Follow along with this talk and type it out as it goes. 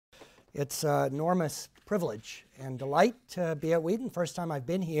It's an enormous privilege and delight to be at Wheaton. First time I've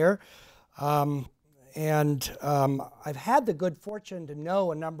been here. I've had the good fortune to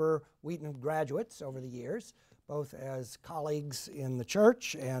know a number of Wheaton graduates over the years, both as colleagues in the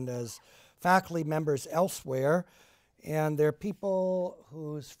church and as faculty members elsewhere. And they're people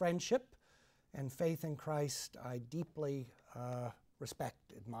whose friendship and faith in Christ I deeply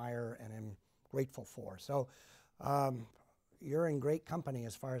respect, admire, and am grateful for. So you're in great company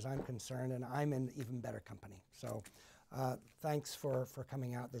as far as I'm concerned, and I'm in even better company. So thanks for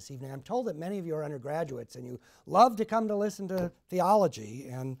coming out this evening. I'm told that many of you are undergraduates and you love to come to listen to theology,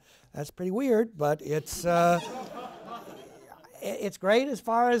 and that's pretty weird, but it's it's great as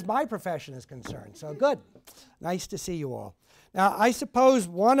far as my profession is concerned. So good. Nice to see you all. Now, I suppose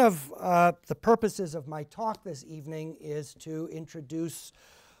one of the purposes of my talk this evening is to introduce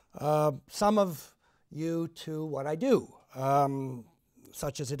some of you to what I do,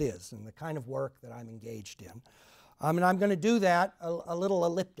 such as it is, and the kind of work that I'm engaged in. And I'm going to do that a little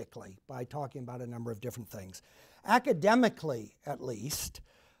elliptically by talking about a number of different things. Academically, at least,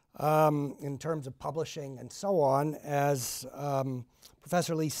 in terms of publishing and so on, as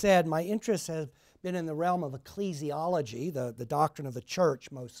Professor Lee said, my interests have been in the realm of ecclesiology, the doctrine of the church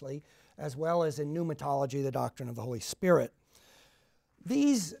mostly, as well as in pneumatology, the doctrine of the Holy Spirit.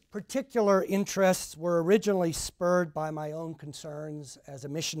 These particular interests were originally spurred by my own concerns as a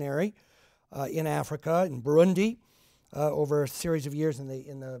missionary in Africa, in Burundi, over a series of years in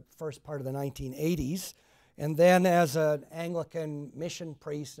the first part of the 1980s, and then as an Anglican mission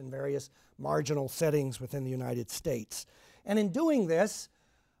priest in various marginal settings within the United States. And in doing this,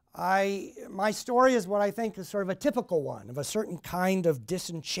 my story is what I think is sort of a typical one of a certain kind of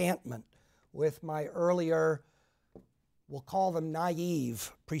disenchantment with my earlier, we'll call them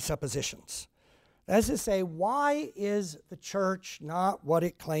naive presuppositions. That is to say, why is the church not what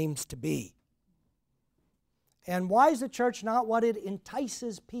it claims to be? And why is the church not what it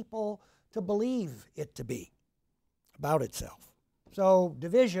entices people to believe it to be about itself? So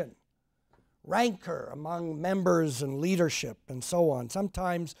division, rancor among members and leadership and so on.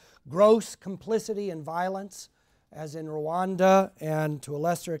 Sometimes gross complicity and violence, as in Rwanda and to a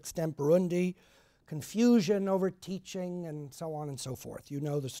lesser extent Burundi, confusion over teaching and so on and so forth. You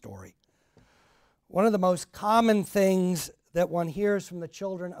know the story. One of the most common things that one hears from the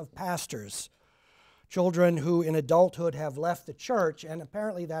children of pastors, children who in adulthood have left the church, and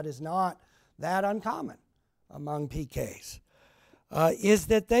apparently that is not that uncommon among PKs, is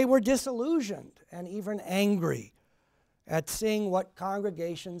that they were disillusioned and even angry at seeing what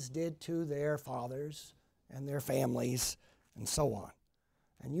congregations did to their fathers and their families and so on.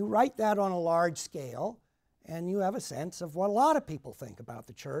 And you write that on a large scale, and you have a sense of what a lot of people think about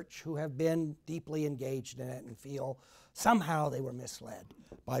the church who have been deeply engaged in it and feel somehow they were misled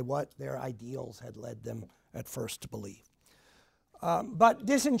by what their ideals had led them at first to believe. But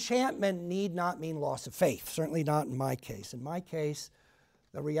disenchantment need not mean loss of faith, certainly not in my case. In my case,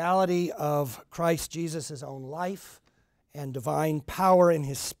 the reality of Christ Jesus' own life and divine power in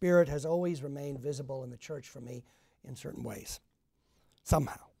his Spirit has always remained visible in the church for me in certain ways,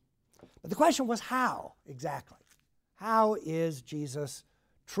 somehow. But the question was how exactly? How is Jesus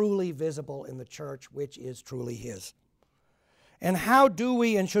truly visible in the church, which is truly his? And how do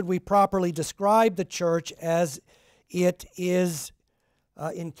we and should we properly describe the church as it is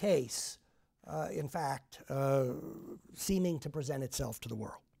in fact, seeming to present itself to the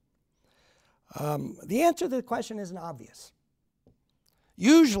world? The answer to the question isn't obvious.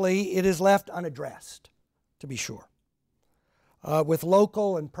 Usually it is left unaddressed, to be sure, with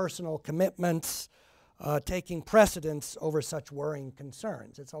local and personal commitments taking precedence over such worrying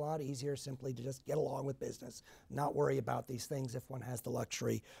concerns. It's a lot easier simply to just get along with business, not worry about these things if one has the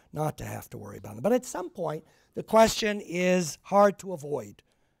luxury not to have to worry about them. But at some point, the question is hard to avoid.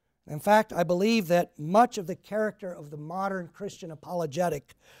 In fact, I believe that much of the character of the modern Christian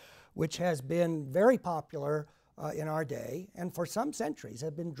apologetic, which has been very popular in our day, and for some centuries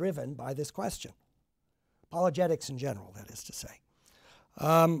have been driven by this question. Apologetics in general, that is to say.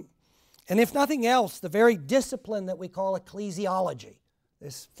 And if nothing else, the very discipline that we call ecclesiology,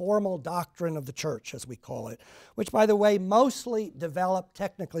 this formal doctrine of the church, as we call it, which, by the way, mostly developed,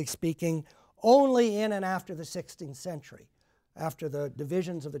 technically speaking, only in and after the 16th century, after the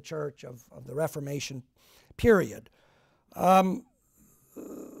divisions of the church of the Reformation period. The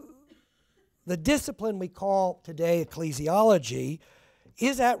discipline we call today ecclesiology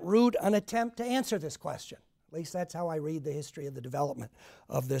is at root an attempt to answer this question. At least that's how I read the history of the development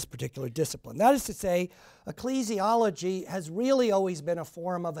of this particular discipline. That is to say, ecclesiology has really always been a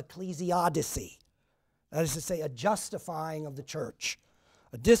form of ecclesiodicy. That is to say, a justifying of the church,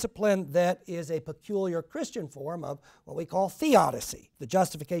 a discipline that is a peculiar Christian form of what we call theodicy, the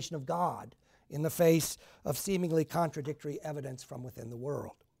justification of God in the face of seemingly contradictory evidence from within the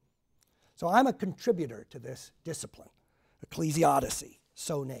world. So I'm a contributor to this discipline, ecclesiodicy,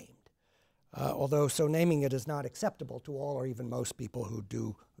 so named. Although so naming it is not acceptable to all or even most people who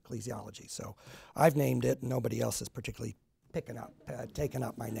do ecclesiology. So I've named it, and nobody else has particularly taken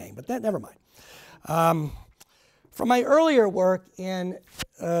up my name, but never mind. From my earlier work in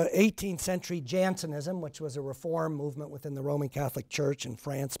 18th century Jansenism, which was a reform movement within the Roman Catholic Church in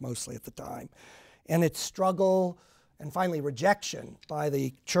France mostly at the time, and its struggle and finally rejection by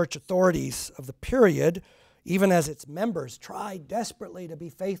the church authorities of the period, even as its members tried desperately to be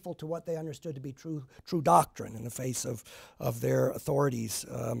faithful to what they understood to be true doctrine in the face of their authorities'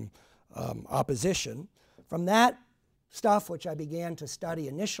 opposition. From that stuff, which I began to study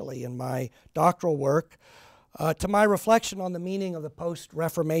initially in my doctoral work, to my reflection on the meaning of the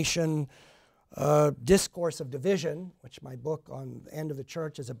post-Reformation discourse of division, which my book on the End of the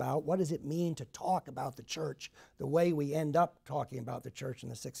Church is about. What does it mean to talk about the church the way we end up talking about the church in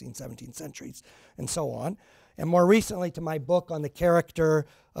the 16th, 17th centuries, and so on. And more recently to my book on the character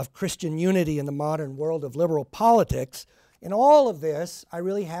of Christian unity in the modern world of liberal politics. In all of this, I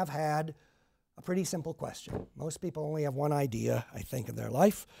really have had a pretty simple question. Most people only have one idea, I think, in their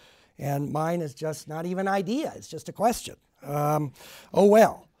life, and mine is just not even an idea, it's just a question. Oh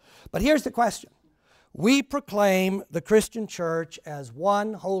well. But here's the question. We proclaim the Christian church as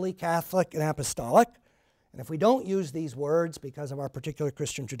one, holy, Catholic, and apostolic. And if we don't use these words because of our particular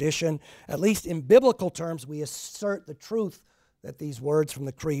Christian tradition, at least in biblical terms, we assert the truth that these words from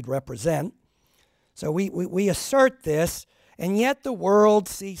the Creed represent. So we assert this, and yet the world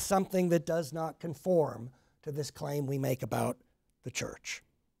sees something that does not conform to this claim we make about the church.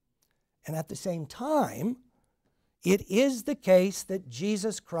 And at the same time, it is the case that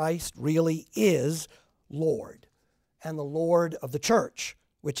Jesus Christ really is Lord, and the Lord of the church,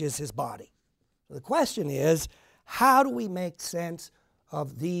 which is his body. So the question is, how do we make sense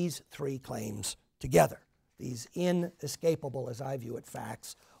of these three claims together, these inescapable, as I view it,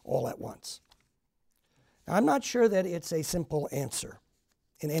 facts all at once? Now, I'm not sure that it's a simple answer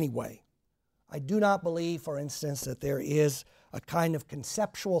in any way. I do not believe, for instance, that there is a kind of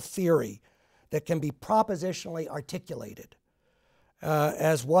conceptual theory that can be propositionally articulated,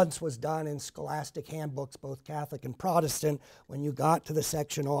 as once was done in scholastic handbooks, both Catholic and Protestant. When you got to the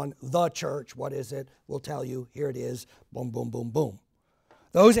section on the church, what is it? We'll tell you, here it is, boom, boom, boom, boom.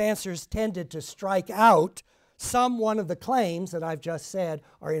 Those answers tended to strike out some one of the claims that I've just said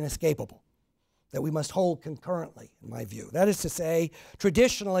are inescapable, that we must hold concurrently, in my view. That is to say,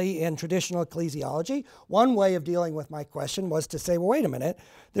 traditionally, in traditional ecclesiology, one way of dealing with my question was to say, well, wait a minute,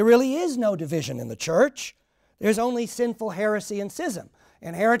 there really is no division in the church. There's only sinful heresy and schism.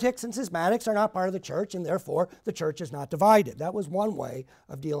 And heretics and schismatics are not part of the church, and therefore the church is not divided. That was one way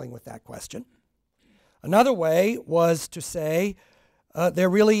of dealing with that question. Another way was to say, there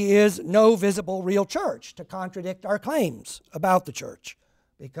really is no visible real church, to contradict our claims about the church,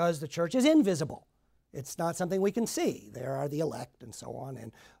 because the church is invisible. It's not something we can see. There are the elect and so on,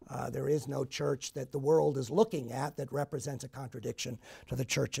 and there is no church that the world is looking at that represents a contradiction to the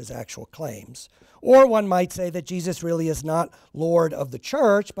church's actual claims. Or one might say that Jesus really is not Lord of the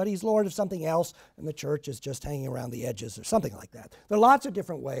church, but he's Lord of something else, and the church is just hanging around the edges or something like that. There are lots of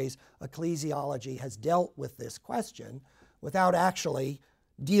different ways ecclesiology has dealt with this question without actually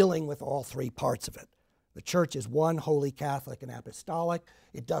dealing with all three parts of it. The church is one, holy, Catholic, and apostolic.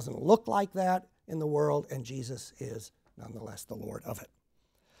 It doesn't look like that in the world, and Jesus is nonetheless the Lord of it.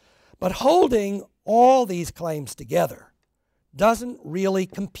 But holding all these claims together doesn't really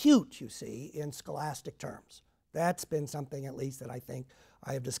compute, you see, in scholastic terms. That's been something, at least, that I think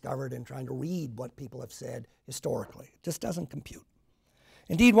I have discovered in trying to read what people have said historically. It just doesn't compute.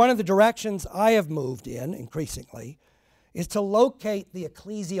 Indeed, one of the directions I have moved in increasingly is to locate the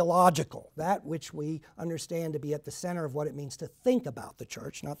ecclesiological, that which we understand to be at the center of what it means to think about the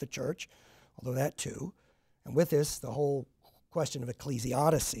church, not the church, although that too. And with this, the whole question of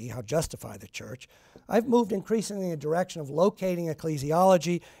ecclesiodicy, how justify the church, I've moved increasingly in the direction of locating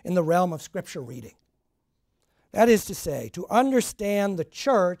ecclesiology in the realm of scripture reading. That is to say, to understand the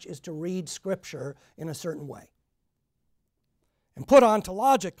church is to read scripture in a certain way. And put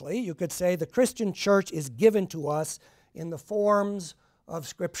ontologically, you could say the Christian church is given to us in the forms of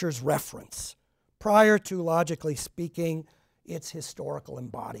Scripture's reference, prior to, logically speaking, its historical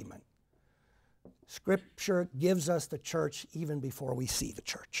embodiment. Scripture gives us the church even before we see the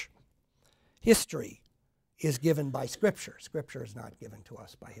church. History is given by Scripture. Scripture is not given to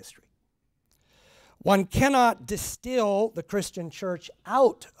us by history. One cannot distill the Christian church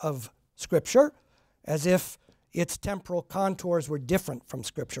out of Scripture as if its temporal contours were different from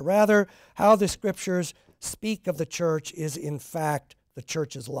Scripture. Rather, how the Scriptures speak of the church is in fact the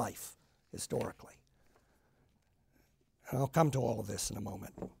church's life, historically. And I'll come to all of this in a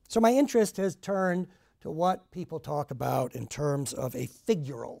moment. So my interest has turned to what people talk about in terms of a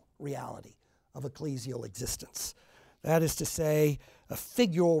figural reality of ecclesial existence. That is to say, a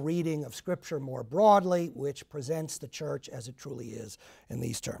figural reading of Scripture more broadly, which presents the church as it truly is in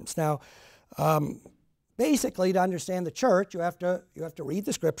these terms. Now, basically, to understand the church, you have to read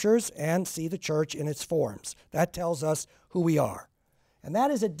the Scriptures and see the church in its forms. That tells us who we are. And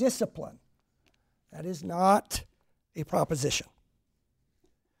that is a discipline. That is not a proposition.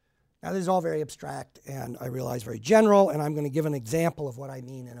 Now, this is all very abstract and I realize very general, and I'm going to give an example of what I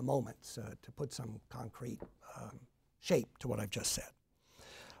mean in a moment to put some concrete shape to what I've just said.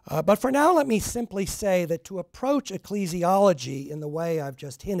 But for now, let me simply say that to approach ecclesiology in the way I've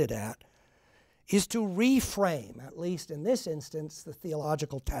just hinted at is to reframe, at least in this instance, the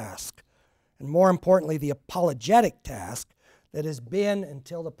theological task, and more importantly, the apologetic task that has been,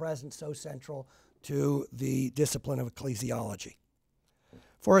 until the present, so central to the discipline of ecclesiology.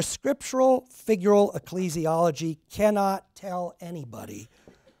 For a scriptural, figural ecclesiology cannot tell anybody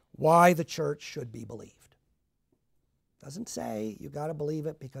why the church should be believed. Doesn't say you got to believe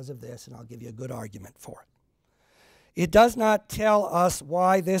it because of this, and I'll give you a good argument for it. It does not tell us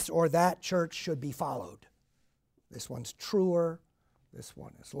why this or that church should be followed. This one's truer, this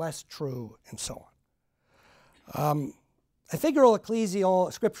one is less true, and so on. A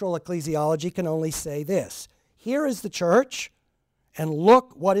figural scriptural ecclesiology can only say this: here is the church, and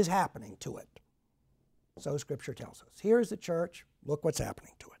look what is happening to it. So Scripture tells us. Here is the church, look what's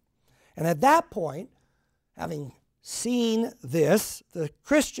happening to it. And at that point, having seen this, the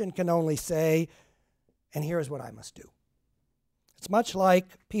Christian can only say, and here's what I must do. It's much like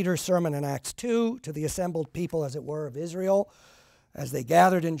Peter's sermon in Acts 2 to the assembled people, as it were, of Israel, as they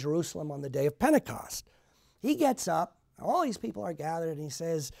gathered in Jerusalem on the day of Pentecost. He gets up, all these people are gathered, and he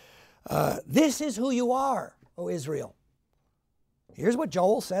says, this is who you are, O Israel. Here's what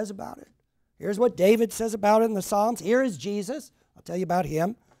Joel says about it. Here's what David says about it in the Psalms. Here is Jesus. I'll tell you about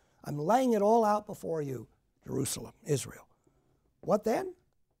him. I'm laying it all out before you, Jerusalem, Israel. What then?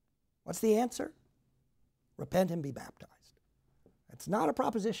 What's the answer? Repent and be baptized. It's not a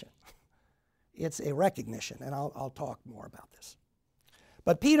proposition. It's a recognition, and I'll talk more about this.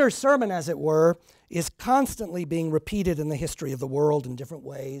 But Peter's sermon, as it were, is constantly being repeated in the history of the world in different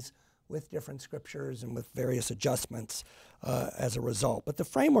ways, with different scriptures and with various adjustments as a result. But the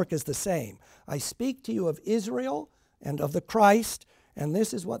framework is the same. I speak to you of Israel and of the Christ, and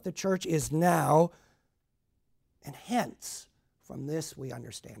this is what the church is now, and hence, from this we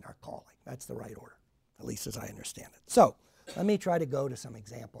understand our calling. That's the right order, at least as I understand it. So, let me try to go to some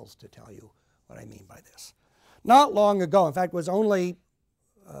examples to tell you what I mean by this. Not long ago, in fact, it was only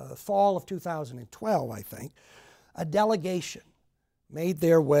fall of 2012, I think, a delegation made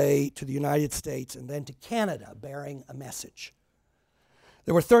their way to the United States and then to Canada bearing a message.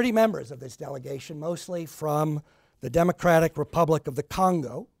 There were 30 members of this delegation, mostly from the Democratic Republic of the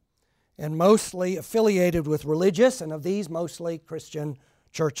Congo, and mostly affiliated with religious, and of these, mostly Christian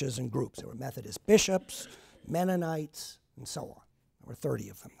churches and groups. There were Methodist bishops, Mennonites, and so on. There were 30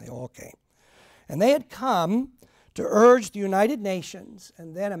 of them. They all came. And they had come to urge the United Nations,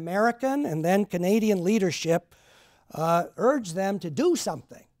 and then American, and then Canadian leadership, urged them to do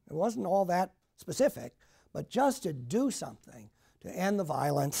something. It wasn't all that specific, but just to do something to end the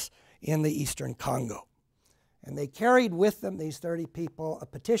violence in the Eastern Congo. And they carried with them, these 30 people, a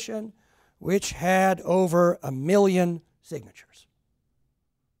petition which had over 1 million signatures.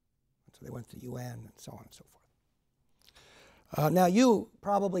 So they went to the UN and so on and so forth. Now, you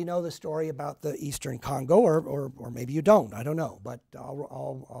probably know the story about the Eastern Congo, or maybe you don't, I don't know, but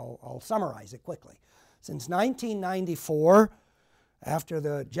I'll summarize it quickly. Since 1994, after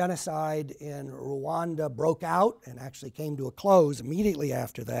the genocide in Rwanda broke out and actually came to a close immediately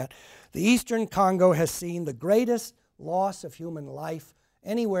after that, the Eastern Congo has seen the greatest loss of human life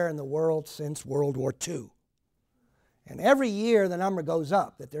anywhere in the world since World War II. And every year the number goes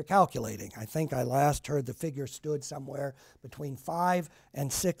up that they're calculating. I think I last heard the figure stood somewhere between 5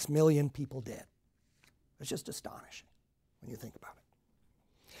 and 6 million people dead. It's just astonishing when you think about it.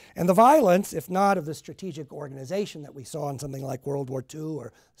 And the violence, if not of the strategic organization that we saw in something like World War II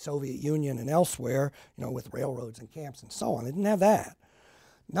or Soviet Union and elsewhere, with railroads and camps and so on, they didn't have that.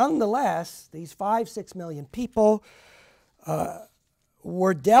 Nonetheless, these 5-6 million people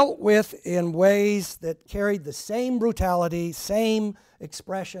were dealt with in ways that carried the same brutality, same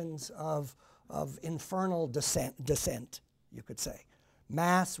expressions of of infernal descent, you could say.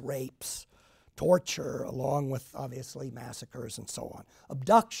 Mass rapes, torture, along with, obviously, massacres and so on.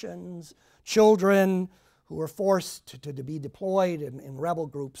 Abductions, children who were forced to be deployed in rebel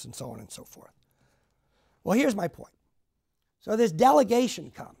groups and so on and so forth. Well, here's my point. So this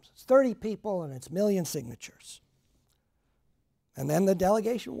delegation comes. It's 30 people and it's 1 million signatures. And then the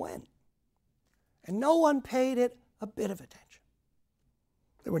delegation went. And no one paid it a bit of attention.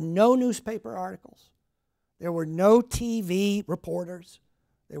 There were no newspaper articles. There were no TV reporters.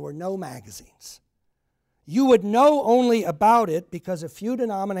 There were no magazines. You would know only about it because a few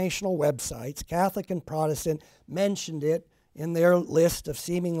denominational websites, Catholic and Protestant, mentioned it in their list of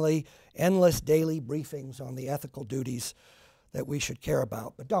seemingly endless daily briefings on the ethical duties that we should care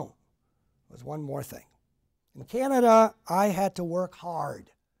about, but don't. There's one more thing. In Canada, I had to work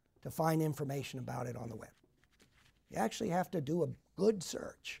hard to find information about it on the web. You actually have to do a good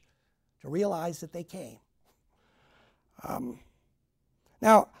search to realize that they came.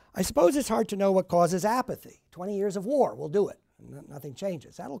 Now, I suppose it's hard to know what causes apathy. 20 years of war will do it. Nothing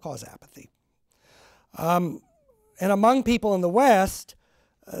changes. That'll cause apathy. And among people in the West,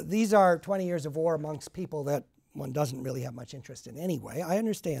 these are 20 years of war amongst people that one doesn't really have much interest in anyway. I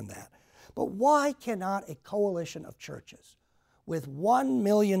understand that. But why cannot a coalition of churches with 1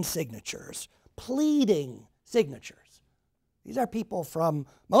 million signatures, pleading signatures, these are people from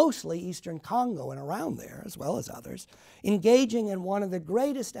mostly eastern Congo and around there, as well as others, engaging in one of the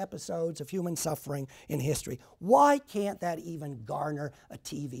greatest episodes of human suffering in history. Why can't that even garner a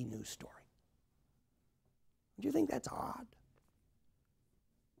TV news story? Do you think that's odd?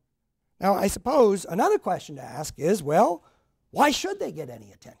 Now, I suppose another question to ask is, well, why should they get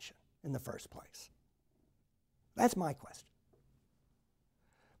any attention in the first place? That's my question.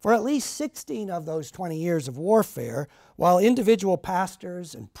 For at least 16 of those 20 years of warfare, while individual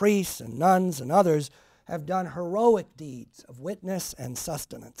pastors and priests and nuns and others have done heroic deeds of witness and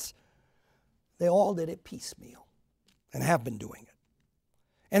sustenance, they all did it piecemeal and have been doing it.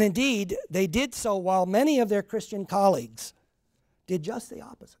 And indeed, they did so while many of their Christian colleagues did just the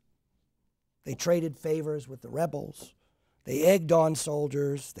opposite. They traded favors with the rebels. They egged on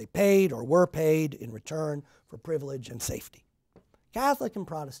soldiers. They paid or were paid in return for privilege and safety. Catholic and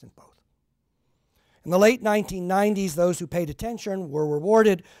Protestant both. In the late 1990s, those who paid attention were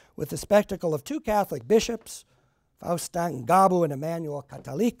rewarded with the spectacle of 2 Catholic bishops, Faustin Ngabu and Emmanuel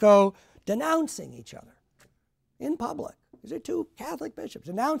Catalico, denouncing each other in public. These are 2 Catholic bishops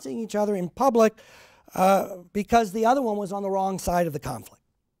denouncing each other in public because the other one was on the wrong side of the conflict.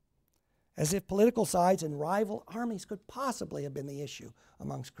 As if political sides and rival armies could possibly have been the issue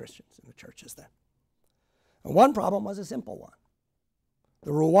amongst Christians in the churches then. And one problem was a simple one. The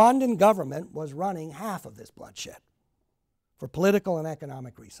Rwandan government was running half of this bloodshed for political and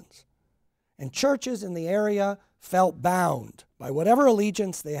economic reasons. And churches in the area felt bound by whatever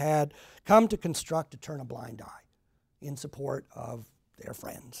allegiance they had come to construct to turn a blind eye in support of their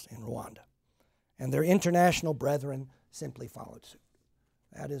friends in Rwanda. And their international brethren simply followed suit.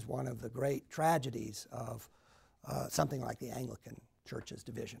 That is one of the great tragedies of something like the Anglican Church's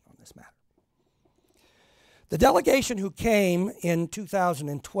division on this matter. The delegation who came in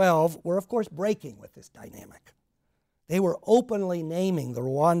 2012 were, of course, breaking with this dynamic. They were openly naming the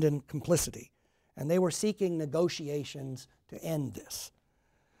Rwandan complicity, and they were seeking negotiations to end this.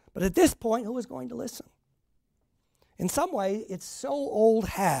 But at this point, who was going to listen? In some way, it's so old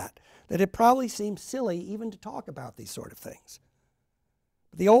hat that it probably seems silly even to talk about these sort of things.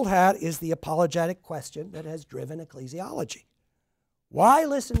 The old hat is the apologetic question that has driven ecclesiology. Why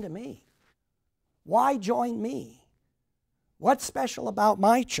listen to me? Why join me? What's special about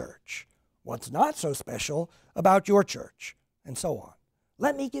my church? What's not so special about your church? And so on.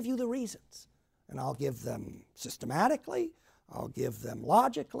 Let me give you the reasons. And I'll give them systematically, I'll give them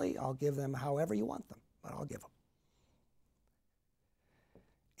logically, I'll give them however you want them, but I'll give them.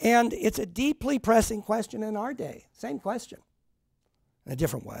 And it's a deeply pressing question in our day. Same question, in a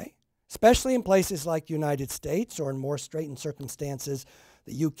different way, especially in places like the United States or in more straitened circumstances,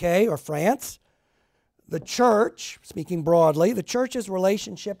 the UK or France. The church, speaking broadly, the church's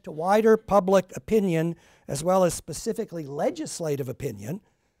relationship to wider public opinion as well as specifically legislative opinion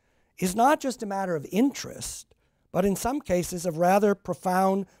is not just a matter of interest, but in some cases of rather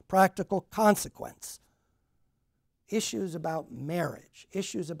profound practical consequence. Issues about marriage,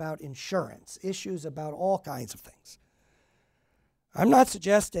 issues about insurance, issues about all kinds of things. I'm not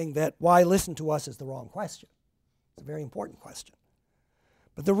suggesting that why listen to us is the wrong question. It's a very important question.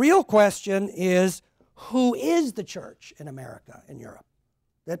 But the real question is, who is the church in America and Europe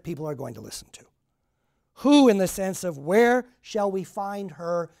that people are going to listen to? Who in the sense of where shall we find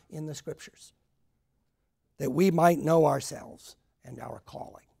her in the scriptures? that we might know ourselves and our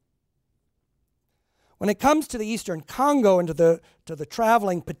calling. When it comes to the Eastern Congo and to the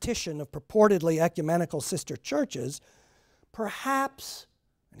traveling petition of purportedly ecumenical sister churches, perhaps,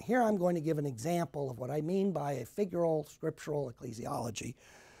 and here I'm going to give an example of what I mean by a figural scriptural ecclesiology,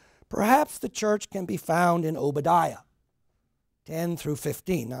 perhaps the church can be found in Obadiah 10 through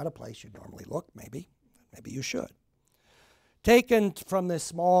 15, not a place you'd normally look, maybe you should. Taken from this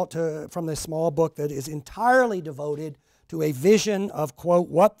small book that is entirely devoted to a vision of, quote,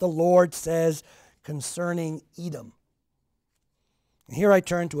 what the Lord says concerning Edom. And here I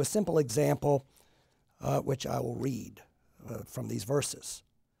turn to a simple example, which I will read from these verses.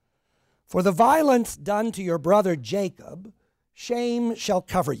 For the violence done to your brother Jacob, shame shall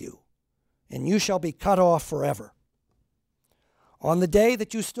cover you, and you shall be cut off forever. On the day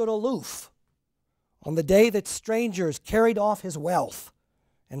that you stood aloof, on the day that strangers carried off his wealth,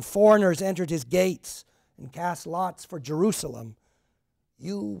 and foreigners entered his gates and cast lots for Jerusalem,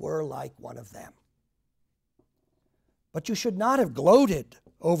 you were like one of them. But you should not have gloated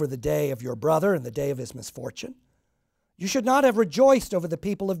over the day of your brother and the day of his misfortune. You should not have rejoiced over the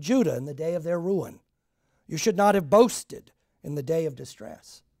people of Judah in the day of their ruin. You should not have boasted in the day of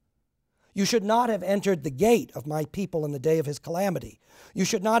distress. You should not have entered the gate of my people in the day of his calamity. You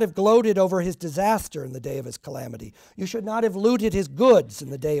should not have gloated over his disaster in the day of his calamity. You should not have looted his goods in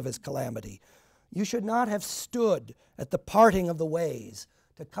the day of his calamity. You should not have stood at the parting of the ways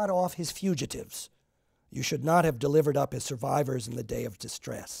to cut off his fugitives. You should not have delivered up his survivors in the day of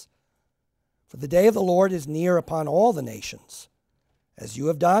distress. For the day of the Lord is near upon all the nations. As you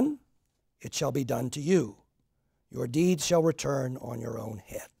have done, it shall be done to you. Your deeds shall return on your own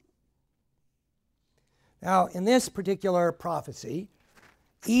head. Now, in this particular prophecy,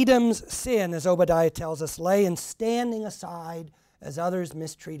 Edom's sin, as Obadiah tells us, lay in standing aside as others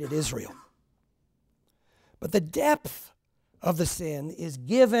mistreated Israel. But the depth of the sin is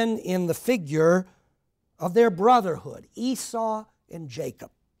given in the figure of their brotherhood, Esau and Jacob.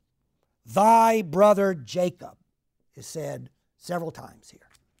 Thy brother Jacob is said several times here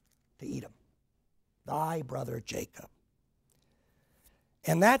to Edom. Thy brother Jacob.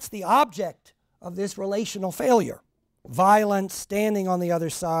 And that's the object of this relational failure. Violence, standing on the other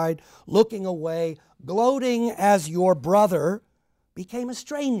side, looking away, gloating as your brother became a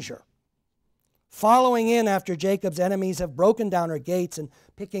stranger. Following in after Jacob's enemies have broken down her gates and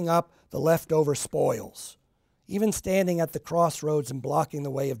picking up the leftover spoils, even standing at the crossroads and blocking the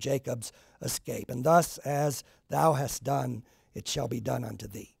way of Jacob's escape. And thus, as thou hast done, it shall be done unto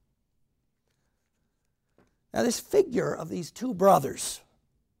thee. Now, this figure of these two brothers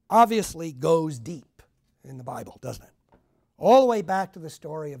obviously goes deep in the Bible, doesn't it? All the way back to the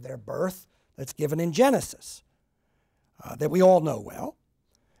story of their birth that's given in Genesis, that we all know well.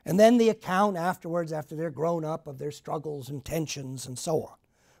 And then the account afterwards, after they're grown up, of their struggles and tensions and so on,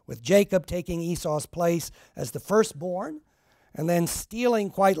 with Jacob taking Esau's place as the firstborn and then stealing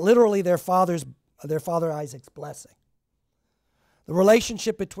quite literally their father Isaac's blessing. The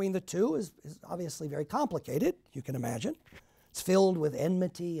relationship between the two is obviously very complicated, you can imagine. It's filled with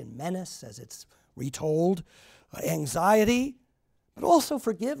enmity and menace as it's retold, anxiety, but also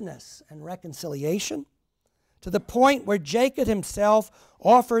forgiveness and reconciliation, to the point where Jacob himself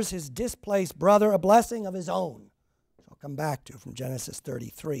offers his displaced brother a blessing of his own. I'll come back to from Genesis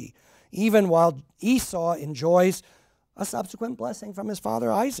 33, even while Esau enjoys a subsequent blessing from his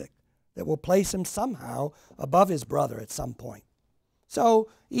father Isaac that will place him somehow above his brother at some point. So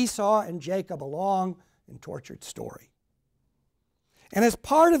Esau and Jacob, a long and tortured story. And as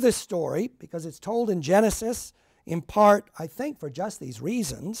part of this story, because it's told in Genesis, in part, I think, for just these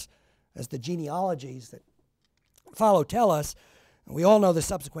reasons, as the genealogies that follow tell us, and we all know the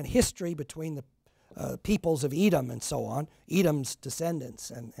subsequent history between the peoples of Edom and so on, Edom's descendants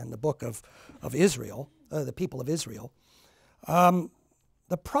and the book of Israel, the people of Israel.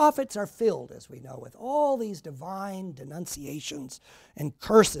 The prophets are filled, as we know, with all these divine denunciations and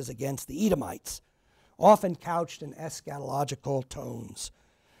curses against the Edomites, often couched in eschatological tones.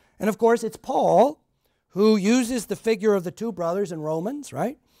 And of course, it's Paul who uses the figure of the two brothers in Romans,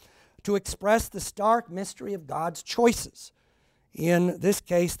 right, to express the stark mystery of God's choices. In this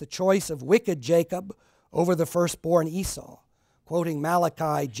case, the choice of wicked Jacob over the firstborn Esau. Quoting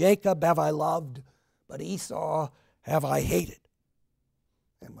Malachi, Jacob have I loved, but Esau have I hated.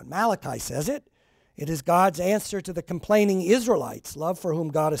 And when Malachi says it, it is God's answer to the complaining Israelites, love for whom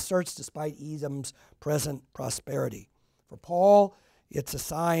God asserts despite Edom's present prosperity. For Paul, it's a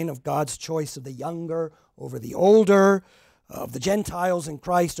sign of God's choice of the younger over the older, of the Gentiles in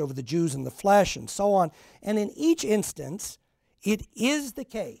Christ over the Jews in the flesh, and so on. And in each instance, it is the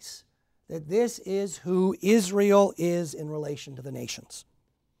case that this is who Israel is in relation to the nations,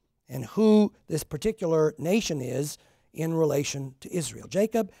 and who this particular nation is in relation to Israel.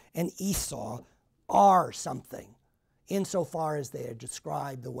 Jacob and Esau are something insofar as they are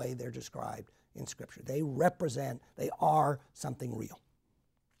described the way they're described in Scripture. They represent, they are something real.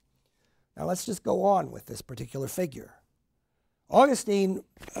 Now let's just go on with this particular figure. Augustine,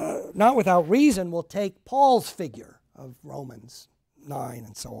 not without reason, will take Paul's figure of Romans 9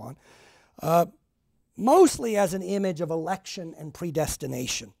 and so on, mostly as an image of election and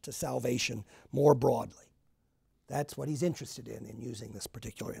predestination to salvation more broadly. That's what he's interested in using this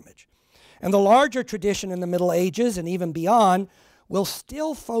particular image. And the larger tradition in the Middle Ages and even beyond will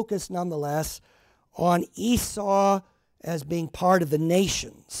still focus nonetheless on Esau as being part of the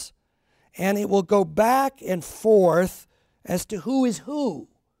nations. And it will go back and forth as to who is who.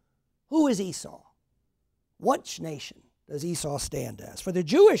 Who is Esau? Which nation does Esau stand as? For the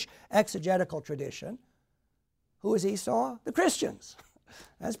Jewish exegetical tradition, who is Esau? The Christians.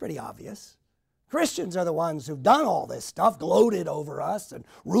 That's pretty obvious. Christians are the ones who've done all this stuff, gloated over us and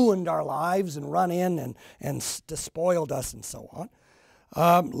ruined our lives and run in and despoiled us and so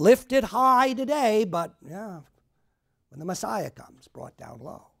on. Lifted high today, but yeah, when the Messiah comes, brought down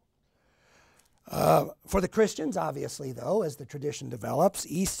low. For the Christians, obviously, though, as the tradition develops,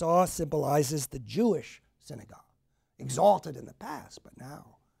 Esau symbolizes the Jewish synagogue, exalted in the past, but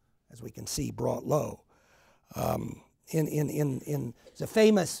now, as we can see, brought low.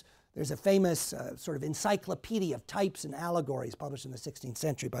 There's a famous sort of encyclopedia of types and allegories published in the 16th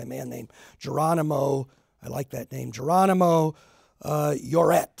century by a man named Geronimo. I like that name, Geronimo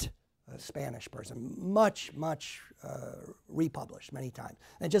Lloret, a Spanish person, much republished many times.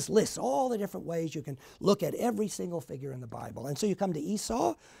 And it just lists all the different ways you can look at every single figure in the Bible. And so you come to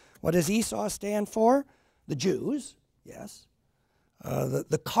Esau. What does Esau stand for? The Jews, yes.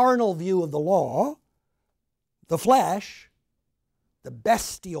 The carnal view of the law, the flesh, the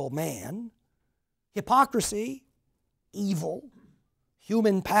bestial man, hypocrisy, evil,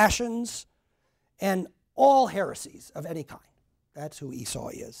 human passions, and all heresies of any kind. That's who Esau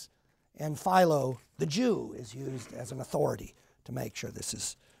is. And Philo, the Jew, is used as an authority to make sure this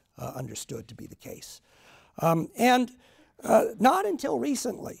is understood to be the case. And not until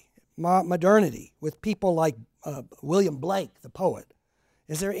recently, modernity, with people like William Blake, the poet,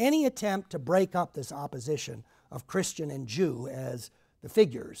 is there any attempt to break up this opposition of Christian and Jew as the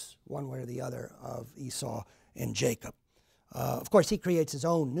figures, one way or the other, of Esau and Jacob. Of course, he creates his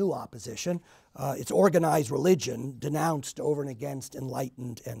own new opposition. It's organized religion denounced over and against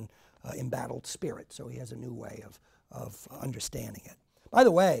enlightened and embattled spirit. So he has a new way of understanding it. By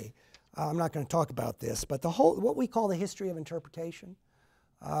the way, I'm not going to talk about this, but what we call the history of interpretation,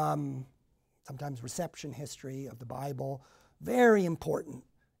 sometimes reception history of the Bible, very important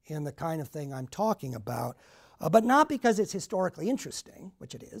in the kind of thing I'm talking about, but not because it's historically interesting,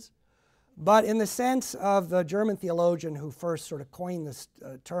 which it is, but in the sense of the German theologian who first sort of coined this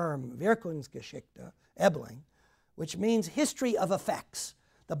term, Wirkungsgeschichte, Ebling, which means history of effects.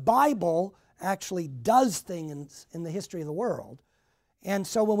 The Bible actually does things in the history of the world. And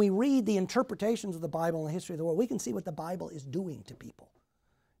so when we read the interpretations of the Bible in the history of the world, we can see what the Bible is doing to people.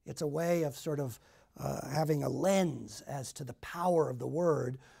 It's a way of sort of having a lens as to the power of the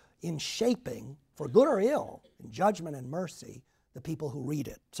Word in shaping, for good or ill, in judgment and mercy, the people who read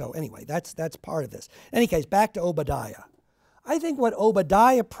it. So anyway, that's part of this. In any case, back to Obadiah. I think what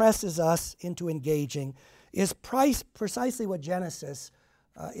Obadiah presses us into engaging is precisely what Genesis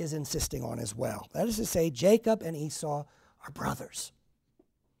is insisting on as well. That is to say, Jacob and Esau are brothers.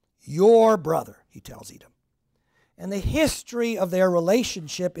 Your brother, he tells Edom. And the history of their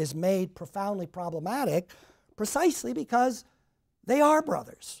relationship is made profoundly problematic precisely because they are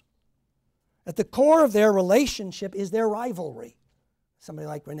brothers. At the core of their relationship is their rivalry. Somebody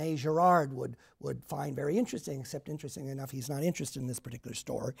like René Girard would find very interesting, except interestingly enough, he's not interested in this particular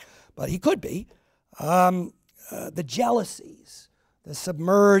story, but he could be. The jealousies, the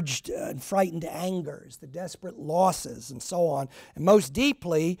submerged and frightened angers, the desperate losses, and so on. And most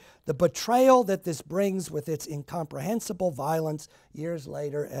deeply, the betrayal that this brings with its incomprehensible violence years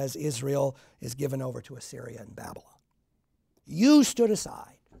later as Israel is given over to Assyria and Babylon. You stood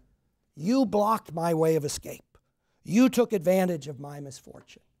aside. You blocked my way of escape. You took advantage of my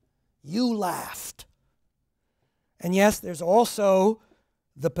misfortune. You laughed. And yes, there's also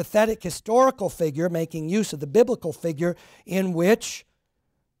the pathetic historical figure making use of the biblical figure in which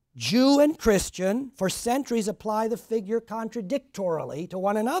Jew and Christian for centuries apply the figure contradictorily to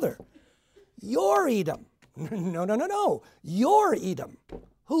one another. You're Edom. No. You're Edom.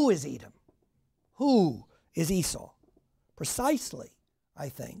 Who is Edom? Who is Esau? Precisely, I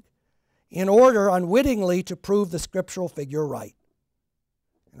think, in order unwittingly to prove the scriptural figure right.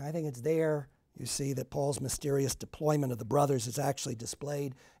 And I think it's there you see that Paul's mysterious deployment of the brothers is actually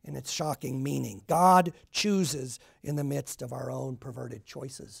displayed in its shocking meaning. God chooses in the midst of our own perverted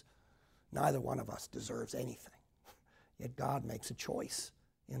choices. Neither one of us deserves anything. Yet God makes a choice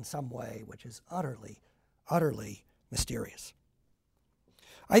in some way which is utterly, utterly mysterious.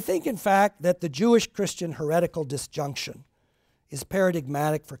 I think, in fact, that the Jewish-Christian heretical disjunction is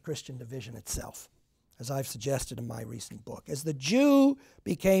paradigmatic for Christian division itself, as I've suggested in my recent book. As the Jew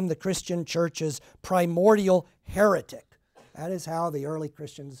became the Christian church's primordial heretic, that is how the early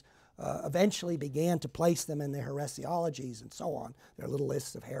Christians eventually began to place them in their heresiologies and so on, their little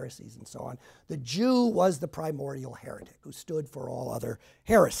lists of heresies and so on. The Jew was the primordial heretic who stood for all other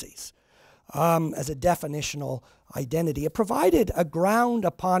heresies as a definitional identity. It provided a ground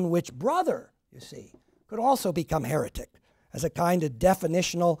upon which brother, you see, could also become heretic as a kind of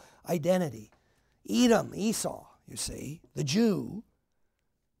definitional identity. Edom, Esau, you see, the Jew,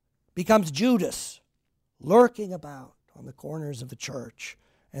 becomes Judas, lurking about on the corners of the church,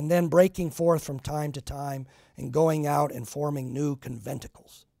 and then breaking forth from time to time and going out and forming new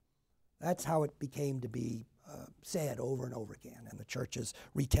conventicles. That's how it became to be said over and over again in the church's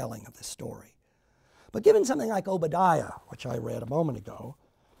retelling of this story. But given something like Obadiah, which I read a moment ago,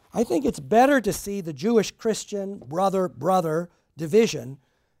 I think it's better to see the Jewish-Christian brother-brother division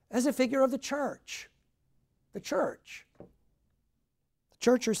as a figure of the church. The church. The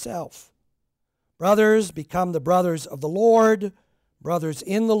church herself. Brothers become the brothers of the Lord, brothers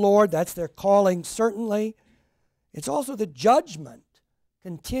in the Lord. That's their calling, certainly. It's also the judgment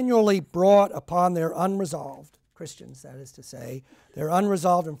continually brought upon their unresolved, Christians, that is to say, their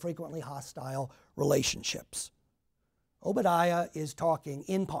unresolved and frequently hostile relationships. Obadiah is talking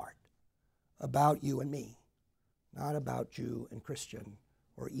in part about you and me, not about Jew and Christian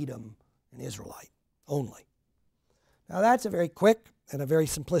or Edom and Israelite only. Now that's a very quick and a very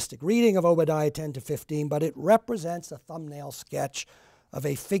simplistic reading of Obadiah 10 to 15, but it represents a thumbnail sketch of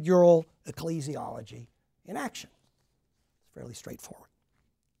a figural ecclesiology in action. It's fairly straightforward.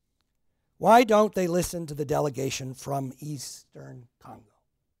 Why don't they listen to the delegation from eastern Congo?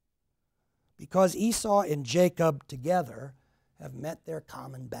 Because Esau and Jacob together have met their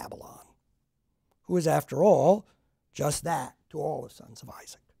common Babylon, who is, after all, just that to all the sons of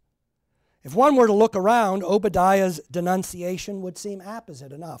Isaac. If one were to look around, Obadiah's denunciation would seem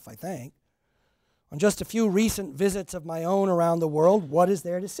apposite enough, I think. On just a few recent visits of my own around the world, what is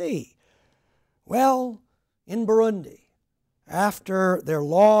there to see? Well, in Burundi, after their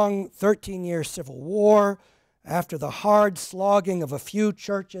long 13-year civil war, after the hard slogging of a few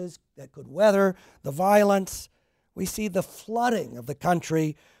churches that could weather the violence, we see the flooding of the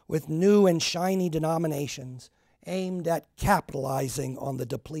country with new and shiny denominations aimed at capitalizing on the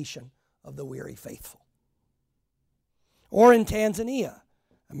depletion of the weary faithful. Or in Tanzania,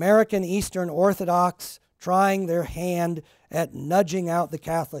 American Eastern Orthodox trying their hand at nudging out the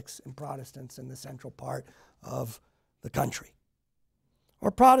Catholics and Protestants in the central part of the country. Or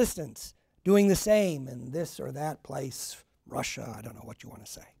Protestants doing the same in this or that place, Russia, I don't know what you want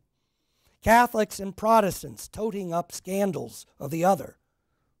to say. Catholics and Protestants toting up scandals of the other,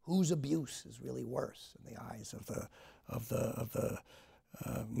 whose abuse is really worse in the eyes of the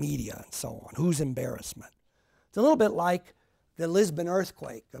media and so on, whose embarrassment. It's a little bit like the Lisbon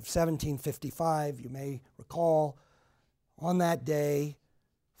earthquake of 1755. You may recall on that day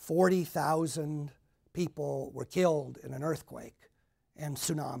 40,000 people were killed in an earthquake and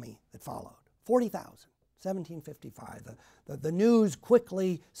tsunami that followed. 40,000, 1755. The news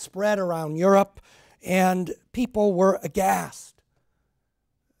quickly spread around Europe and people were aghast.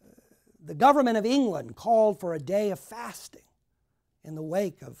 The government of England called for a day of fasting in the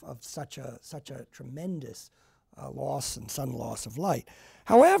wake of such a tremendous loss and sudden loss of light.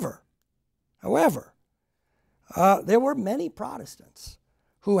 However, there were many Protestants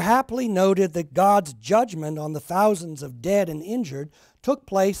who happily noted that God's judgment on the thousands of dead and injured took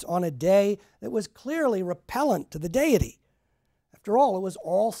place on a day that was clearly repellent to the deity. After all, it was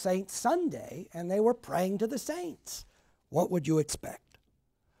All Saints' Sunday, and they were praying to the saints. What would you expect?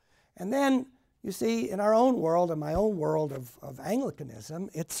 And then, you see, in our own world, in my own world of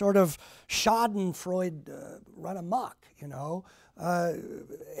Anglicanism, it's sort of Schadenfreude run amok, you know.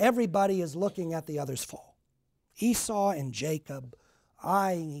 Everybody is looking at the other's fall. Esau and Jacob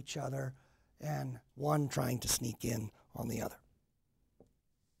eyeing each other, and one trying to sneak in on the other.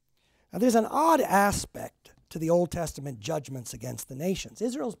 Now, there's an odd aspect to the Old Testament judgments against the nations.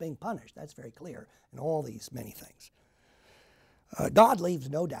 Israel's being punished, that's very clear in all these many things. God leaves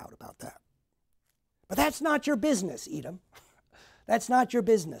no doubt about that. But that's not your business, Edom. That's not your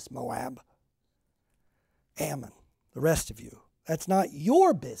business, Moab. Ammon, the rest of you. That's not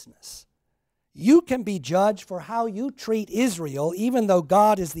your business. You can be judged for how you treat Israel, even though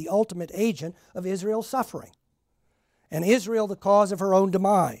God is the ultimate agent of Israel's suffering, and Israel the cause of her own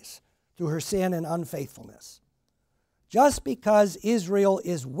demise through her sin and unfaithfulness. Just because Israel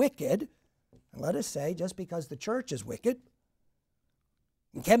is wicked, and let us say, just because the church is wicked,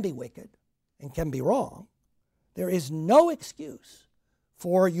 and can be wicked, and can be wrong, there is no excuse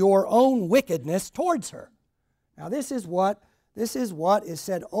for your own wickedness towards her. Now this is what is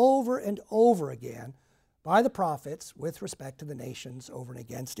said over and over again by the prophets with respect to the nations over and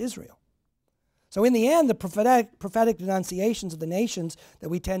against Israel. So in the end, the prophetic denunciations of the nations that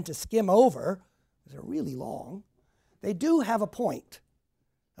we tend to skim over, because they're really long, they do have a point,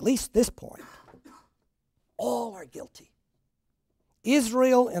 at least this point. All are guilty.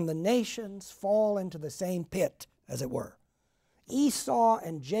 Israel and the nations fall into the same pit, as it were. Esau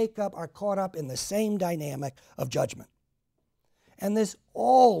and Jacob are caught up in the same dynamic of judgment. And this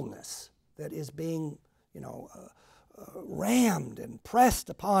allness that is being, rammed and pressed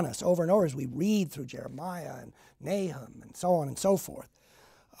upon us over and over as we read through Jeremiah and Nahum and so on and so forth.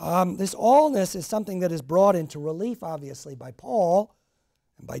 This allness is something that is brought into relief, obviously, by Paul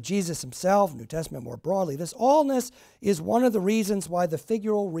and by Jesus himself, New Testament more broadly. This allness is one of the reasons why the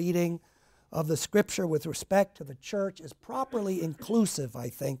figural reading of the Scripture with respect to the church is properly inclusive, I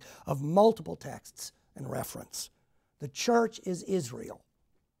think, of multiple texts and reference. The church is Israel.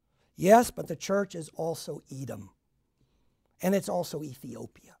 Yes, but the church is also Edom. And it's also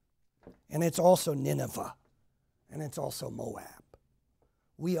Ethiopia. And it's also Nineveh. And it's also Moab.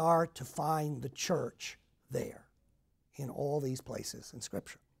 We are to find the church there in all these places in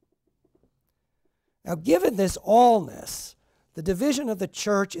Scripture. Now, given this allness, the division of the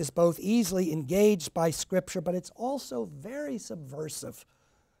church is both easily engaged by Scripture, but it's also very subversive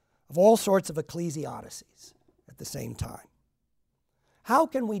of all sorts of ecclesiodicies at the same time. How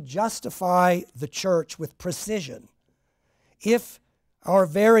can we justify the church with precision if our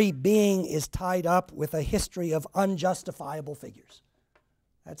very being is tied up with a history of unjustifiable figures?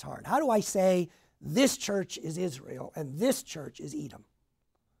 That's hard. How do I say this church is Israel and this church is Edom,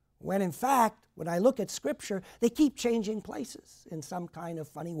 when in fact, when I look at Scripture, they keep changing places in some kind of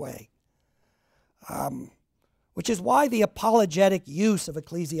funny way? Which is why the apologetic use of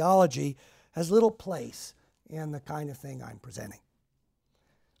ecclesiology has little place in the kind of thing I'm presenting.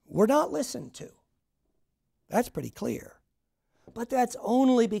 We're not listened to. That's pretty clear. But that's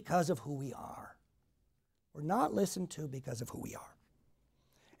only because of who we are. We're not listened to because of who we are.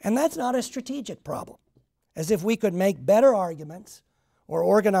 And that's not a strategic problem, as if we could make better arguments or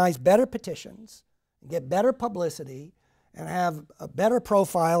organize better petitions, and get better publicity, and have a better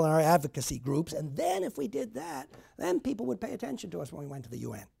profile in our advocacy groups, and then if we did that, then people would pay attention to us when we went to the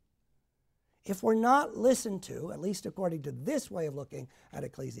UN. If we're not listened to, at least according to this way of looking at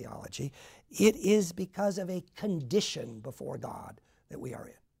ecclesiology, it is because of a condition before God that we are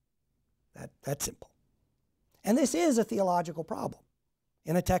in. That's simple. And this is a theological problem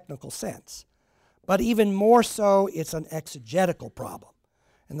in a technical sense. But even more so, it's an exegetical problem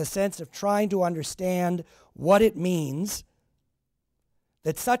in the sense of trying to understand what it means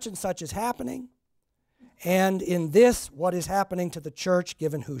that such and such is happening, and in this, what is happening to the church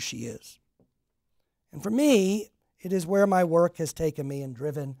given who she is. And for me, it is where my work has taken me and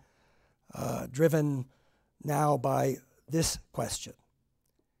driven now by this question.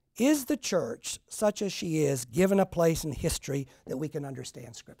 Is the church, such as she is, given a place in history that we can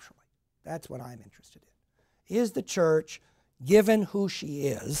understand scripturally? That's what I'm interested in. Is the church, given who she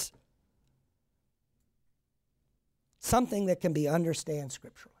is, something that can be understood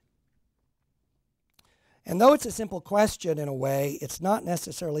scripturally? And though it's a simple question in a way, it's not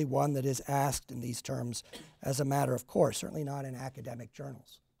necessarily one that is asked in these terms as a matter of course, certainly not in academic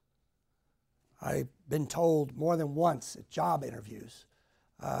journals. I've been told more than once at job interviews,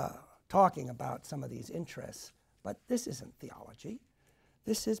 talking about some of these interests, but this isn't theology,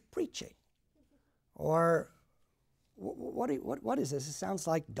 this is preaching. Or what is this? It sounds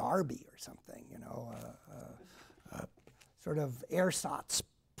like Darby or something, sort of ersatz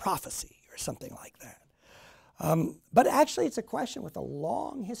prophecy or something like that. But actually it's a question with a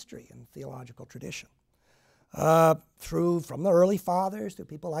long history in theological tradition. From the early fathers to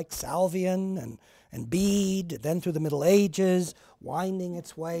people like Salvian and Bede, then through the Middle Ages, winding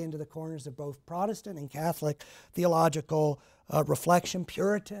its way into the corners of both Protestant and Catholic theological reflection.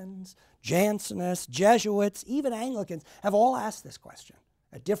 Puritans, Jansenists, Jesuits, even Anglicans have all asked this question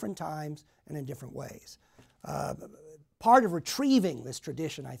at different times and in different ways. Part of retrieving this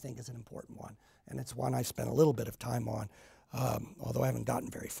tradition, I think, is an important one, and it's one I've spent a little bit of time on, although I haven't gotten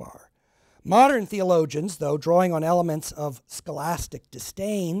very far. Modern theologians, though, drawing on elements of scholastic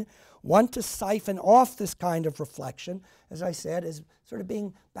disdain, want to siphon off this kind of reflection, as I said, as sort of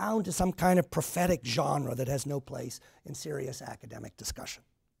being bound to some kind of prophetic genre that has no place in serious academic discussion.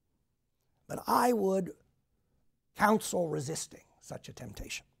 But I would counsel resisting such a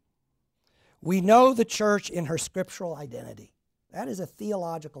temptation. We know the church in her scriptural identity. That is a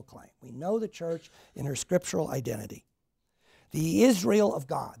theological claim. We know the church in her scriptural identity. The Israel of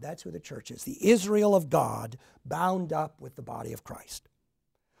God, that's who the church is, the Israel of God bound up with the body of Christ.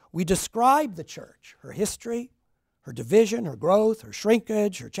 We describe the church, her history, her division, her growth, her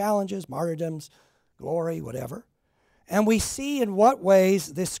shrinkage, her challenges, martyrdoms, glory, whatever. And we see in what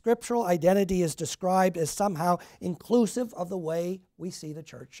ways this scriptural identity is described as somehow inclusive of the way we see the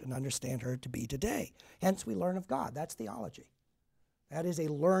church and understand her to be today. Hence we learn of God. That's theology. That is a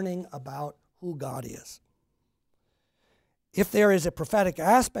learning about who God is. If there is a prophetic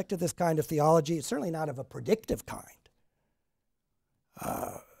aspect of this kind of theology, it's certainly not of a predictive kind,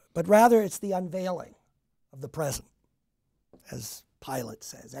 but rather it's the unveiling of the present. As Pilate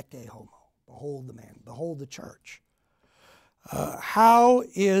says, Ecce homo, behold the man, behold the church. How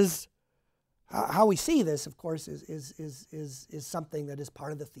we see this, of course, is something that is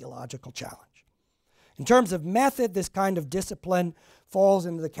part of the theological challenge. In terms of method, this kind of discipline falls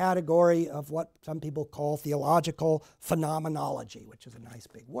into the category of what some people call theological phenomenology, which is a nice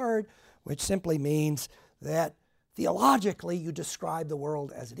big word, which simply means that theologically you describe the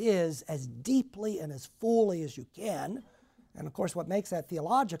world as it is, as deeply and as fully as you can. And of course what makes that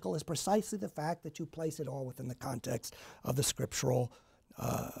theological is precisely the fact that you place it all within the context of the scriptural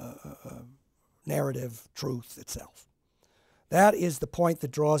narrative truth itself. That is the point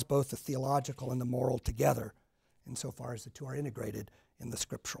that draws both the theological and the moral together, insofar as the two are integrated in the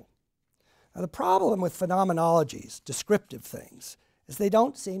scriptural. Now, the problem with phenomenologies, descriptive things, is they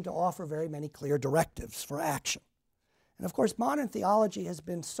don't seem to offer very many clear directives for action. And of course, modern theology has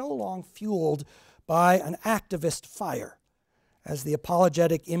been so long fueled by an activist fire, as the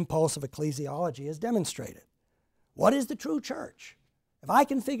apologetic impulse of ecclesiology has demonstrated. What is the true church? If I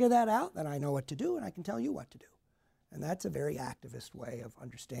can figure that out, then I know what to do, and I can tell you what to do. And that's a very activist way of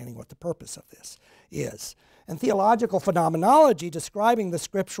understanding what the purpose of this is. And theological phenomenology, describing the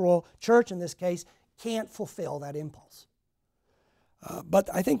scriptural church in this case, can't fulfill that impulse. But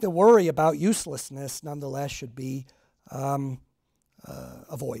I think the worry about uselessness, nonetheless, should be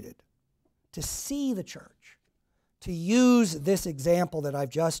avoided. To see the church, to use this example that I've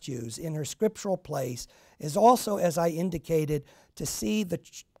just used in her scriptural place, is also, as I indicated, to see the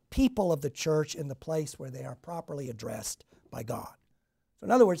people of the church in the place where they are properly addressed by God. So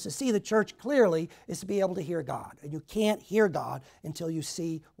in other words, to see the church clearly is to be able to hear God. And you can't hear God until you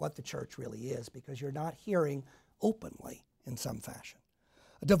see what the church really is, because you're not hearing openly in some fashion.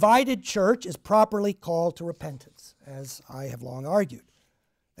 A divided church is properly called to repentance, as I have long argued.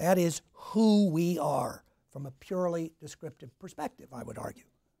 That is who we are from a purely descriptive perspective, I would argue.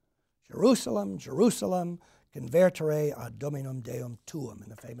 Jerusalem, Jerusalem, convertere ad dominum Deum tuum, in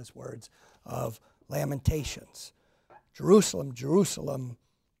the famous words of Lamentations. Jerusalem, Jerusalem,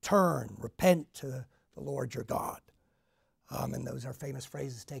 turn, repent to the Lord your God. And those are famous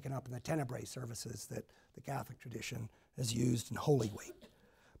phrases taken up in the Tenebrae services that the Catholic tradition has used in Holy Week.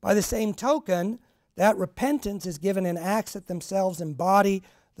 By the same token, that repentance is given in acts that themselves embody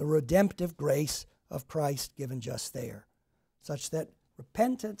the redemptive grace of Christ given just there, such that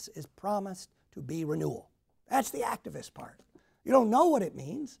repentance is promised to be renewal. That's the activist part. You don't know what it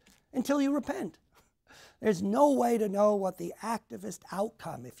means until you repent. There's no way to know what the activist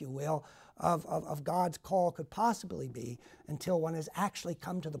outcome, if you will, of God's call could possibly be until one has actually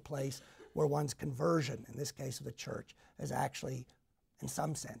come to the place where one's conversion, in this case of the church, has actually, in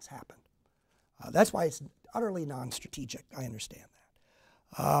some sense, happened. That's why it's utterly non-strategic. I understand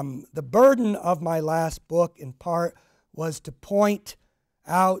that. The burden of my last book, in part, was to point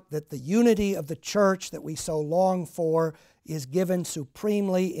out that the unity of the church that we so long for is given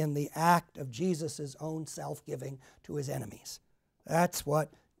supremely in the act of Jesus' own self-giving to his enemies. That's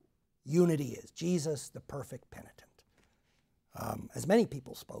what unity is. Jesus, the perfect penitent, as many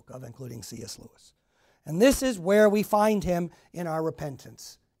people spoke of, including C.S. Lewis. And this is where we find him in our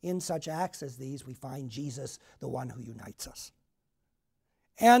repentance. In such acts as these, we find Jesus, the one who unites us.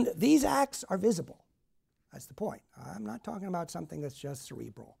 And these acts are visible. That's the point. I'm not talking about something that's just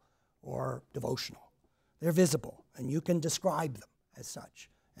cerebral or devotional. They're visible, and you can describe them as such.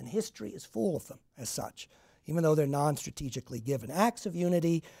 And history is full of them as such, even though they're non-strategically given. Acts of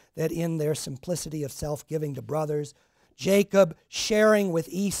unity that in their simplicity of self-giving to brothers, Jacob sharing with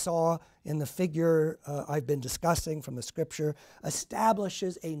Esau in the figure I've been discussing from the scripture,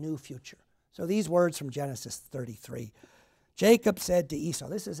 establishes a new future. So these words from Genesis 33. Jacob said to Esau,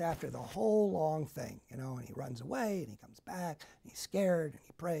 this is after the whole long thing, you know, and he runs away and he comes back and he's scared and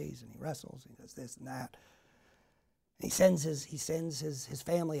he prays and he wrestles and he does this and that. And he sends his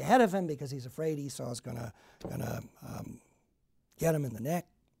family ahead of him because he's afraid Esau's gonna get him in the neck.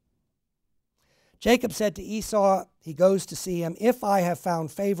 Jacob said to Esau, he goes to see him, if I have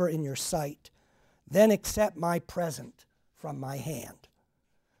found favor in your sight, then accept my present from my hand.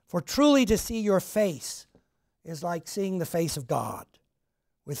 For truly to see your face is like seeing the face of God.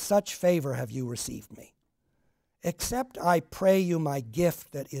 With such favor have you received me. Accept, I pray you, my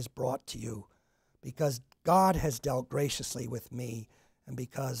gift that is brought to you, because God has dealt graciously with me, and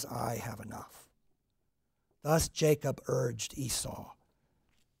because I have enough. Thus Jacob urged Esau,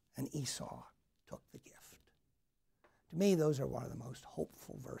 and Esau took the gift. To me, those are one of the most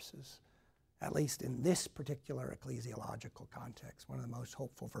hopeful verses, at least in this particular ecclesiological context, one of the most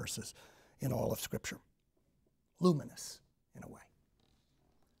hopeful verses in all of Scripture. Luminous, in a way.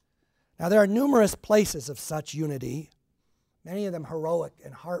 Now, there are numerous places of such unity, many of them heroic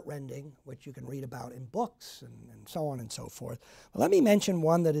and heartrending, which you can read about in books and so on and so forth. But let me mention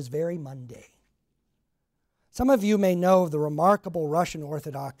one that is very mundane. Some of you may know of the remarkable Russian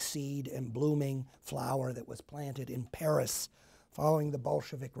Orthodox seed and blooming flower that was planted in Paris following the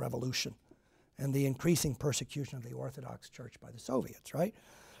Bolshevik Revolution and the increasing persecution of the Orthodox Church by the Soviets, right?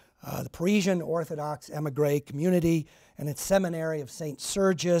 The Parisian Orthodox emigre community and its seminary of St.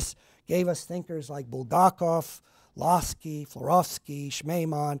 Sergius gave us thinkers like Bulgakov, Losky, Florovsky,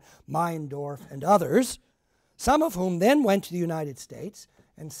 Schmemann, Meyendorff, and others, some of whom then went to the United States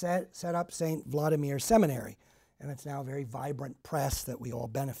and set up St. Vladimir Seminary, and it's now a very vibrant press that we all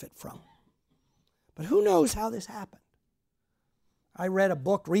benefit from. But who knows how this happened? I read a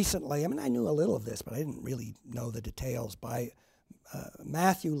book recently, I mean, I knew a little of this, but I didn't really know the details, by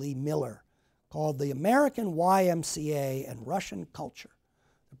Matthew Lee Miller, called The American YMCA and Russian Culture,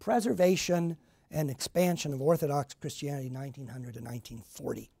 the Preservation and Expansion of Orthodox Christianity 1900 to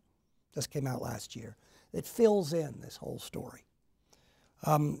 1940. Just came out last year. It fills in this whole story.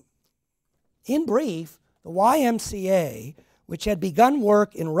 In brief, the YMCA, which had begun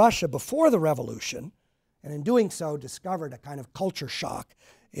work in Russia before the revolution, and in doing so discovered a kind of culture shock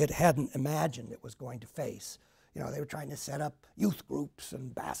it hadn't imagined it was going to face. You know, they were trying to set up youth groups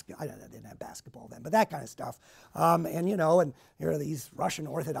and I didn't have basketball then, but that kind of stuff. And you know, and here are these Russian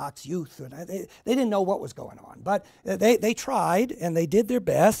Orthodox youth, and they didn't know what was going on. But they tried, and they did their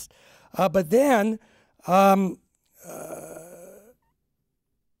best. But then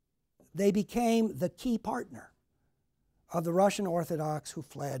they became the key partner of the Russian Orthodox who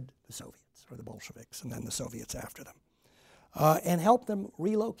fled the Soviets, or the Bolsheviks, and then the Soviets after them, and helped them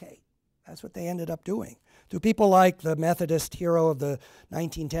relocate. That's what they ended up doing. To people like the Methodist hero of the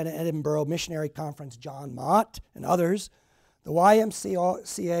 1910 Edinburgh Missionary Conference, John Mott, and others, the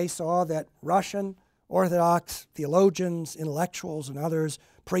YMCA saw that Russian Orthodox theologians, intellectuals, and others,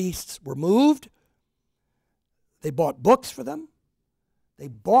 priests, were moved. They bought books for them. They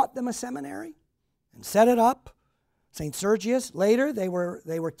bought them a seminary and set it up. St. Sergius, later, they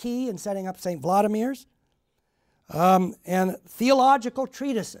were key in setting up St. Vladimir's. And theological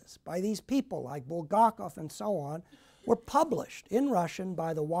treatises by these people like Bulgakov and so on were published in Russian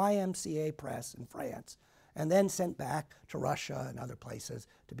by the YMCA press in France and then sent back to Russia and other places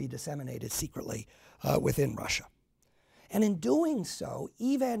to be disseminated secretly within Russia. And in doing so,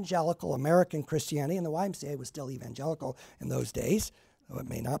 evangelical American Christianity, and the YMCA was still evangelical in those days, though it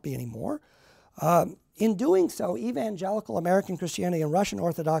may not be anymore, in doing so, evangelical American Christianity and Russian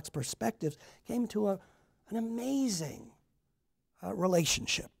Orthodox perspectives came to an amazing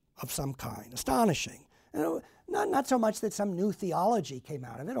relationship of some kind, astonishing. You know, not so much that some new theology came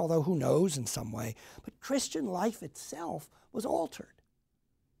out of it, although who knows in some way, but Christian life itself was altered.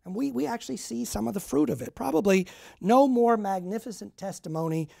 And we actually see some of the fruit of it. Probably no more magnificent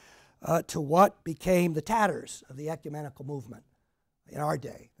testimony to what became the tatters of the ecumenical movement in our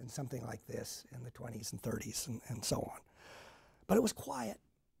day than something like this in the 20s and 30s and so on. But it was quiet.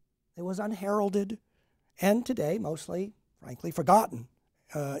 It was unheralded. And today, mostly, frankly, forgotten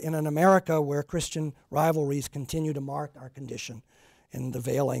in an America where Christian rivalries continue to mark our condition in the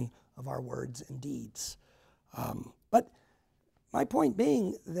veiling of our words and deeds. But my point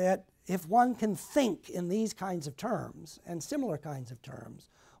being that if one can think in these kinds of terms and similar kinds of terms,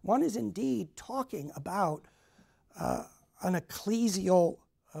 one is indeed talking about an ecclesial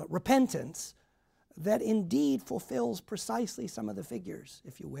repentance that indeed fulfills precisely some of the figures,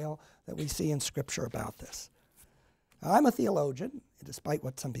 if you will, that we see in Scripture about this. Now, I'm a theologian, despite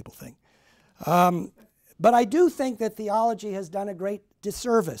what some people think. But I do think that theology has done a great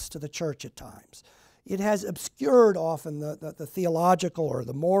disservice to the church at times. It has obscured often the theological or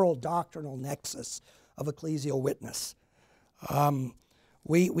the moral doctrinal nexus of ecclesial witness.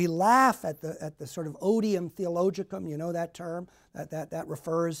 We laugh at the sort of odium theologicum, you know that term? That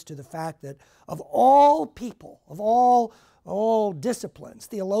refers to the fact that of all people, of all disciplines,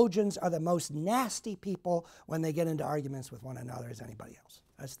 theologians are the most nasty people when they get into arguments with one another as anybody else.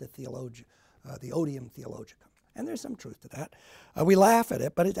 That's the odium theologicum. And there's some truth to that. We laugh at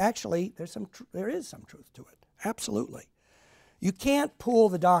it, but it's actually, there is some truth to it. Absolutely. You can't pull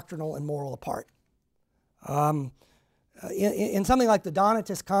the doctrinal and moral apart. In something like the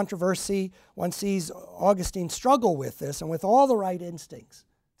Donatist controversy, one sees Augustine struggle with this, and with all the right instincts,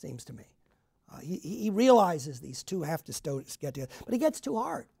 it seems to me. He realizes these two have to get together, but he gets too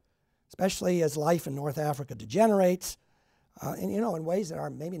hard, especially as life in North Africa degenerates, and in ways that are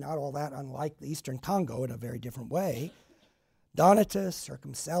maybe not all that unlike the Eastern Congo in a very different way. Donatists,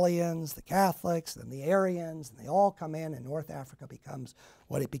 Circumcellians, the Catholics, then the Arians, and they all come in, and North Africa becomes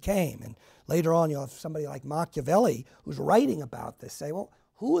what it became. And later on, you'll have somebody like Machiavelli who's writing about this say, well,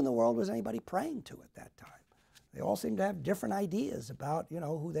 who in the world was anybody praying to at that time? They all seem to have different ideas about,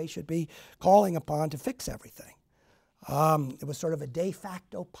 who they should be calling upon to fix everything. It was sort of a de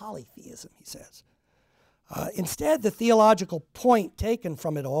facto polytheism, he says. Instead, the theological point taken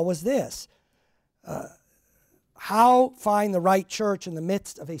from it all was this. How find the right church in the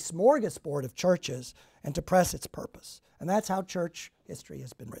midst of a smorgasbord of churches and to press its purpose. And that's how church history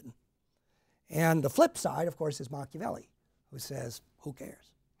has been written. And the flip side, of course, is Machiavelli, who says, who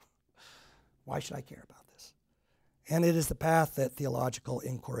cares? Why should I care about this? And it is the path that theological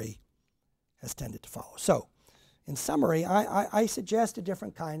inquiry has tended to follow. So, in summary, I suggest a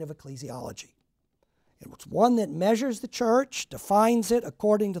different kind of ecclesiology. It's one that measures the church, defines it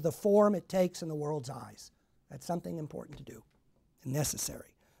according to the form it takes in the world's eyes. That's something important to do and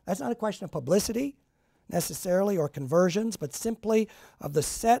necessary. That's not a question of publicity, necessarily, or conversions, but simply of the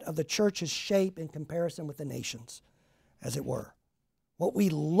set of the church's shape in comparison with the nations, as it were. What we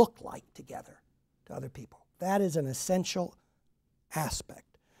look like together to other people. That is an essential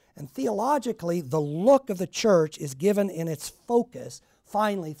aspect. And theologically, the look of the church is given in its focus,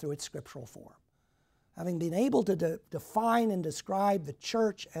 finally, through its scriptural form. Having been able to define and describe the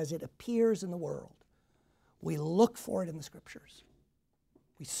church as it appears in the world, we look for it in the Scriptures.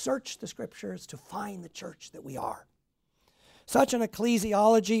 We search the Scriptures to find the church that we are. Such an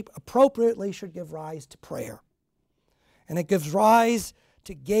ecclesiology appropriately should give rise to prayer. And it gives rise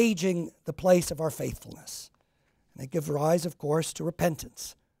to gauging the place of our faithfulness. And it gives rise, of course, to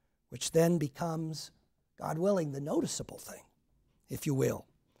repentance, which then becomes, God willing, the noticeable thing, if you will.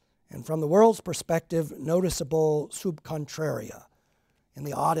 And from the world's perspective, noticeable sub contraria, in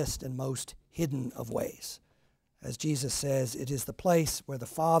the oddest and most hidden of ways. As Jesus says, it is the place where the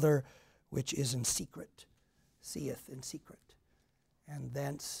Father, which is in secret, seeth in secret. And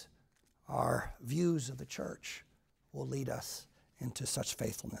thence our views of the church will lead us into such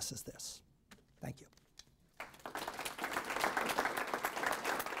faithfulness as this. Thank you.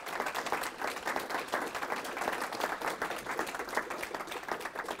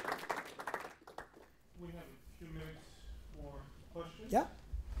 We have a few minutes for questions. Yeah.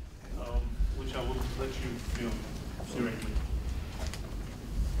 Which I will let you film directly.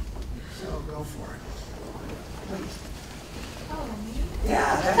 So go for it. Please. Oh, me?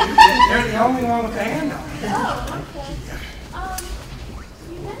 Yeah, you're the only one with the hand up. Oh, okay.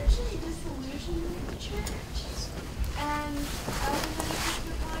 You mentioned disillusionment with the church, and I was an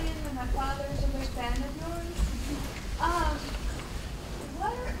Episcopalian, and my father is a big fan of yours.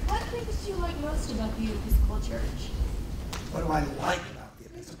 What things do you like most about the Episcopal Church? What do I like about the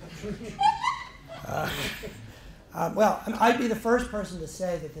Episcopal Church? Well, I'd be the first person to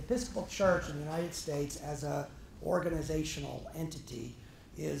say that the Episcopal Church in the United States as an organizational entity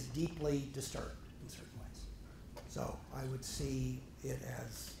is deeply disturbed in certain ways. So I would see it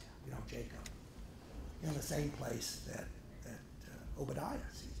as, Jacob, in the same place that Obadiah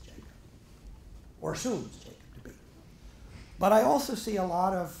sees Jacob, or assumes Jacob to be. But I also see a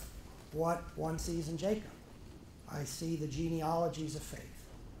lot of what one sees in Jacob. I see the genealogies of faith.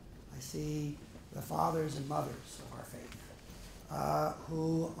 I see the fathers and mothers of our faith,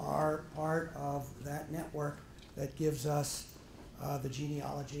 who are part of that network that gives us the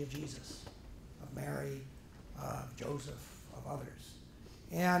genealogy of Jesus, of Mary, of Joseph, of others.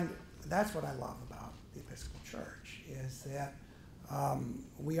 And that's what I love about the Episcopal Church, is that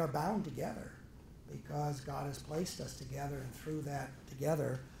we are bound together because God has placed us together, and through that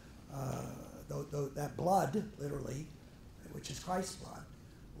together, that blood, literally, which is Christ's blood,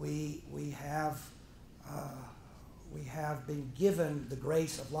 we have we have been given the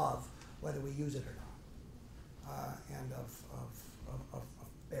grace of love, whether we use it or not, and of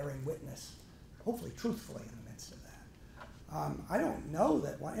bearing witness, hopefully truthfully in the midst of that. I don't know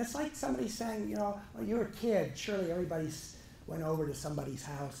that one. It's like somebody saying, you know, when you were a kid, surely everybody went over to somebody's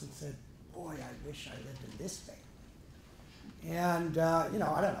house and said, boy, I wish I lived in this family. And, you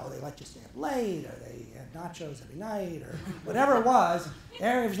know, I don't know, they let you stay up late, or they had nachos every night, or whatever it was.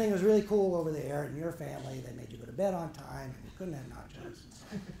 Everything was really cool over there in your family. They made you go to bed on time, and you couldn't have nachos.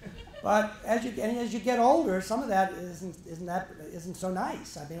 But as you get older, some of that isn't so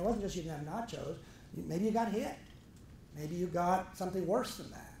nice. I mean, it wasn't just you didn't have nachos. Maybe you got hit. Maybe you got something worse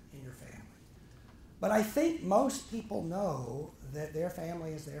than that in your family. But I think most people know that their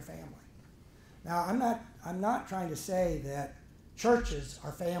family is their family. Now, I'm not trying to say that churches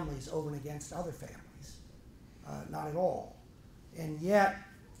are families over and against other families, not at all. And yet,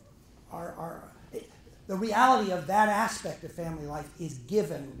 the reality of that aspect of family life is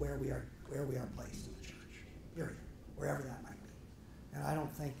given where we are placed in the church, period, wherever that might be. And I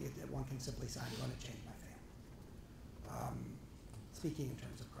don't think that one can simply say, I'm going to change my family, speaking in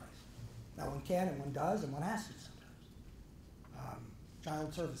terms of Christ. Now, one can and one does and one has to sometimes.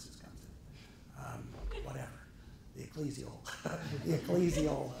 Child services comes in, whatever. The ecclesial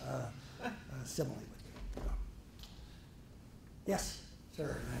simile would be. Yes,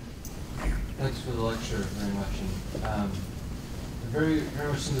 sir. Thanks for the lecture very much. And I'm very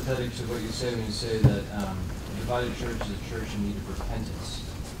much sympathetic to what you say when you say that a divided church is a church in need of repentance.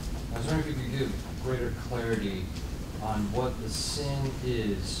 I was wondering if you could give greater clarity on what the sin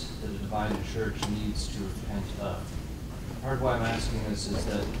is that a divided church needs to repent of. Part of why I'm asking this is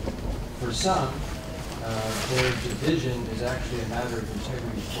that for some, their division is actually a matter of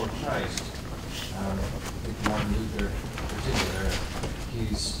integrity before Christ. I think Martin Luther in particular,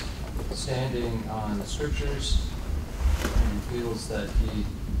 he's standing on the scriptures and feels that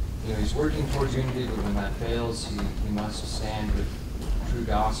he's working towards unity, but when that fails, he must stand with the true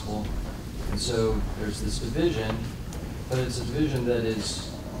gospel. And so there's this division, but it's a division that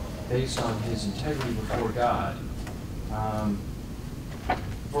is based on his integrity before God.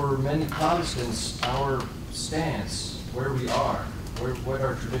 For many Protestants, our stance, where we are, what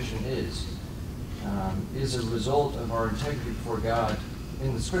our tradition is a result of our integrity before God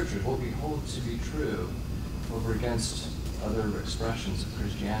in the Scriptures, what we hold to be true over against other expressions of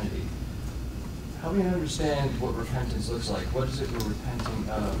Christianity. Help me understand what repentance looks like. What is it we're repenting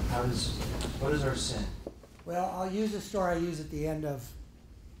of? What is our sin? Well, I'll use a story I use at the end of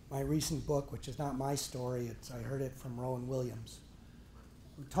my recent book, which is not my story. I heard it from Rowan Williams,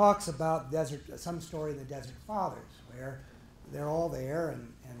 who talks about some story in the Desert Fathers, where they're all there,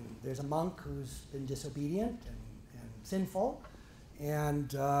 and there's a monk who's been disobedient and sinful,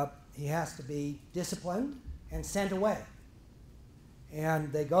 and he has to be disciplined and sent away.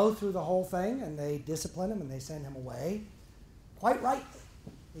 And they go through the whole thing, and they discipline him, and they send him away, quite rightly,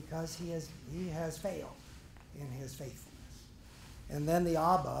 because he has failed in his faithfulness. And then the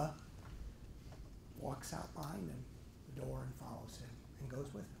Abba walks out behind him, the door, and follows him, and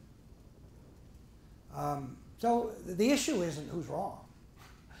goes with him. So the issue isn't who's wrong,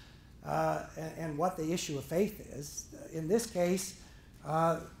 and what the issue of faith is. In this case,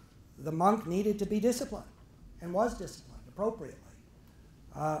 the monk needed to be disciplined, and was disciplined appropriately.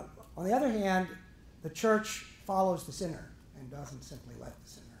 On the other hand, the church follows the sinner and doesn't simply let the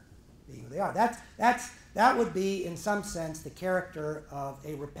sinner be who they are. That would be, in some sense, the character of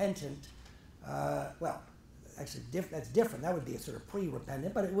a repentant. Actually, that's different. That would be a sort of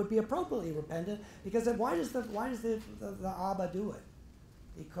pre-repentant, but it would be appropriately repentant, because then why does the Abba do it?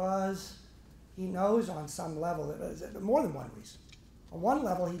 Because he knows on some level, more than one reason. On one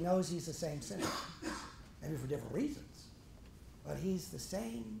level, he knows he's the same sinner, maybe for different reasons, but he's the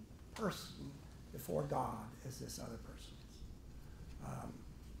same person before God as this other person is.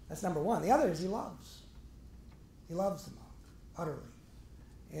 That's number one. The other is he loves. He loves the monk utterly,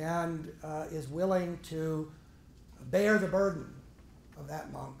 and is willing to bear the burden of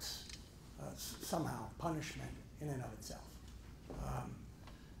that monk's somehow punishment in and of itself.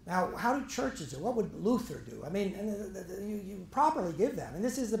 Now, how do churches do? What would Luther do? I mean, you properly give them, and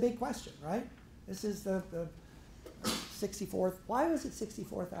this is the big question, right? This is the 64th. Why was it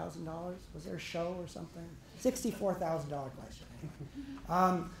 $64,000? Was there a show or something? $64,000 question.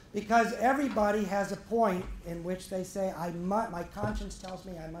 Because everybody has a point in which they say, my conscience tells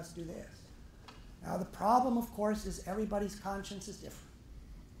me I must do this. Now, the problem, of course, is everybody's conscience is different.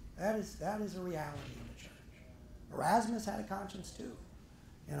 That is a reality in the church. Erasmus had a conscience too.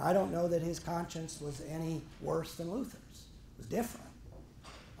 And I don't know that his conscience was any worse than Luther's. It was different.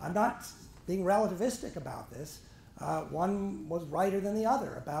 I'm not being relativistic about this. One was righter than the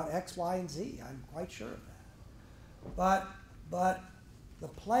other about X, Y, and Z. I'm quite sure of that. But the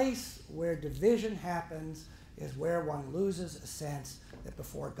place where division happens is where one loses a sense that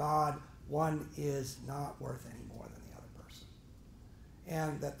before God, one is not worth any more than the other person.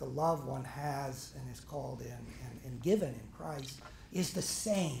 And that the love one has and is called in and given in Christ is the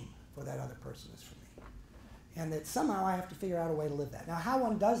same for that other person as for me. And that somehow I have to figure out a way to live that. Now, how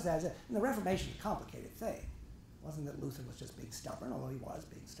one does that and the Reformation is a complicated thing. It wasn't that Luther was just being stubborn, although he was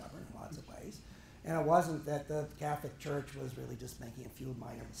being stubborn in lots of ways. And it wasn't that the Catholic Church was really just making a few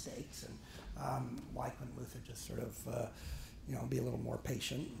minor mistakes. And why couldn't Luther just sort of, be a little more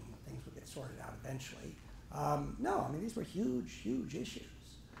patient and things would get sorted out eventually? No, I mean, these were huge, huge issues.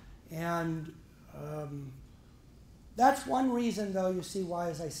 And that's one reason, though, you see why,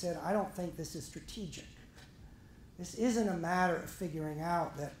 as I said, I don't think this is strategic. This isn't a matter of figuring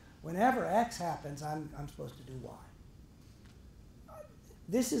out that whenever X happens, I'm supposed to do Y.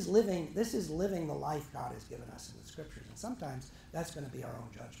 This is living the life God has given us in the Scriptures, and sometimes that's going to be our own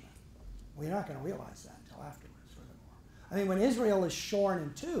judgment. We're not going to realize that until afterwards, furthermore. I mean, when Israel is shorn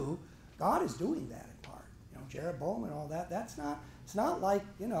in two, God is doing that in part. Jeroboam and all that, it's not like,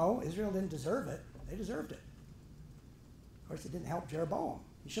 Israel didn't deserve it. They deserved it. Of course, it didn't help Jeroboam.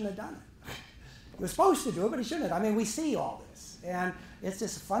 He shouldn't have done it. He was supposed to do it, but he shouldn't have. I mean, we see all this, and it's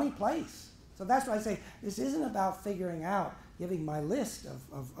this funny place. So that's why I say this isn't about figuring out, giving my list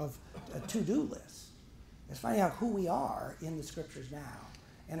of a to-do list. It's finding out who we are in the Scriptures now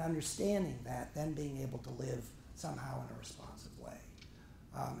and understanding that, then being able to live somehow in a responsive way.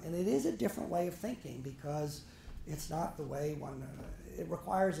 And it is a different way of thinking because it's not the way one, it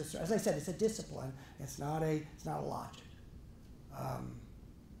requires, as I said, it's a discipline. It's not a logic.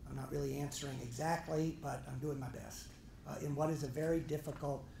 I'm not really answering exactly, but I'm doing my best in what is a very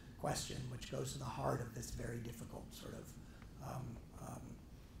difficult question, which goes to the heart of this very difficult sort of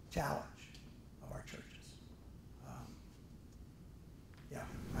challenge of our churches.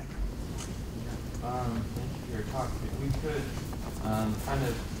 Mike. Thank you for your talk. If we could, kind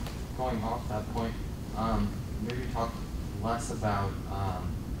of going off that point, maybe talk less about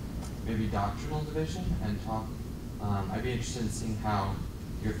maybe doctrinal division and talk, I'd be interested in seeing how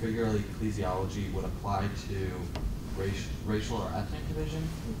your figurative ecclesiology would apply to racial or ethnic division,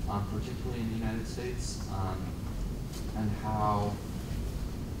 particularly in the United States, and how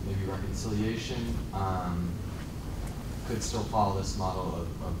maybe reconciliation could still follow this model of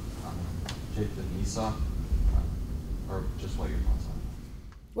Jacob and Esau, or just what your thoughts are.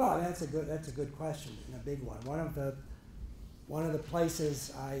 Well, that's a good question and a big one. One of the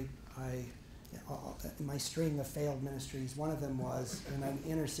places in my string of failed ministries, one of them was in an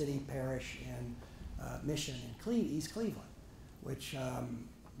inner city parish in Mission in East Cleveland, which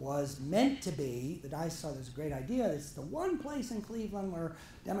was meant to be, that I saw this great idea. It's the one place in Cleveland where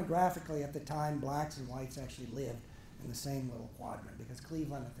demographically at the time blacks and whites actually lived in the same little quadrant, because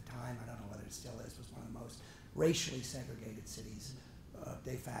Cleveland at the time, I don't know whether it still is, was one of the most racially segregated cities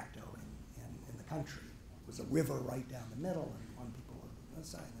de facto in the country. It was a river right down the middle, and one people on this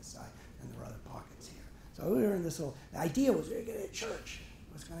side, and there were other pockets here. So we were in this little, the idea was we were going to get a church.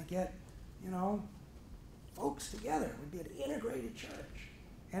 It was going to get, folks together. It would be an integrated church.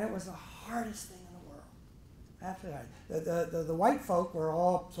 And it was the hardest thing in the world. Absolutely. The white folk were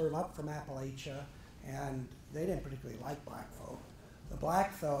all sort of up from Appalachia, and they didn't particularly like black folk. The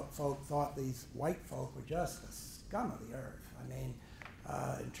black folk thought these white folk were just the scum of the earth. I mean,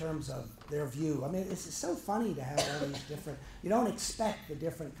 in terms of their view. I mean, it's so funny to have all these different, you don't expect the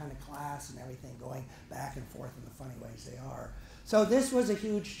different kind of class and everything going back and forth in the funny ways they are. So this was a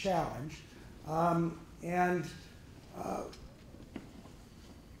huge challenge.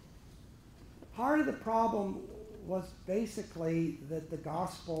 Part of the problem was basically that the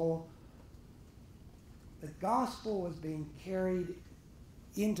gospel was being carried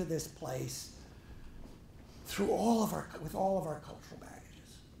into this place through with all of our cultural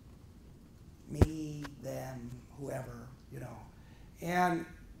baggages. Me, them, whoever, And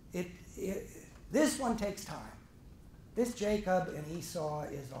this one takes time. This Jacob and Esau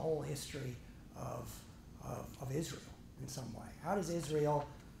is the whole history of Israel in some way. How does Israel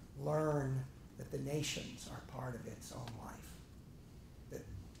learn that the nations are part of its own life? That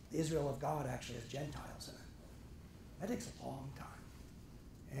the Israel of God actually has Gentiles in it. That takes a long time.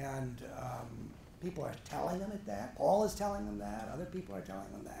 And people are telling them that. Paul is telling them that. Other people are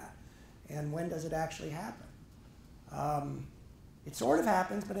telling them that. And when does it actually happen? It sort of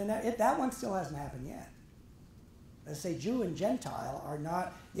happens, but that one still hasn't happened yet. Let's say Jew and Gentile are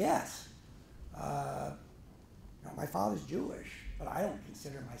not, yes, my father's Jewish, but I don't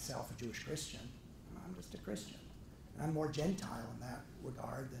consider myself a Jewish Christian. I'm just a Christian. I'm more Gentile in that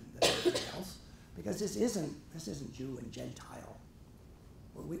regard than anything else, because this isn't Jew and Gentile.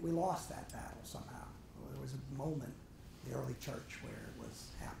 We lost that battle somehow. There was a moment in the early church where it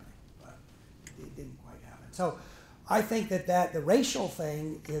was happening, but it didn't quite happen. So I think that the racial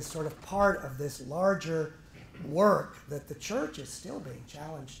thing is sort of part of this larger work that the church is still being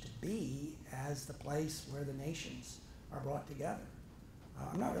challenged to be as the place where the nations are brought together.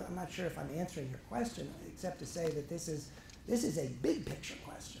 I'm not sure if I'm answering your question, except to say that this is a big picture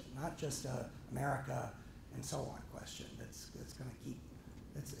question, not just a America and so on question. That's going to keep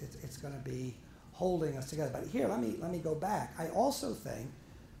it's going to be holding us together. But here, let me go back. I also think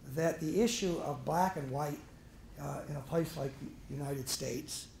that the issue of black and white in a place like the United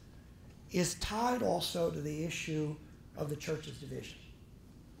States is tied also to the issue of the church's division.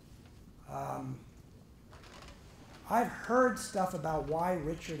 I've heard stuff about why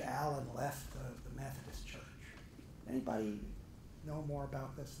Richard Allen left the Methodist Church. Anybody know more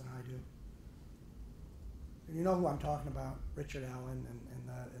about this than I do? You know who I'm talking about? Richard Allen in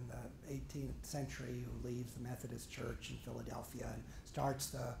the 18th century, who leaves the Methodist Church in Philadelphia and starts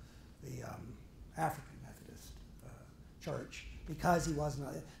the African Methodist Church because he wasn't.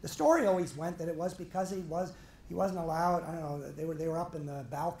 The story always went that it was because he wasn't allowed. I don't know. They were up in the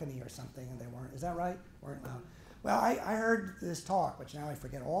balcony or something, and they weren't. Is that right? Weren't allowed. Well, I heard this talk, which now I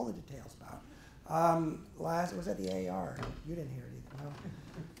forget all the details about. Was at the AR. You didn't hear it either.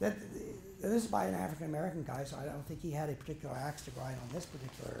 No. This is by an African American guy, so I don't think he had a particular axe to grind on this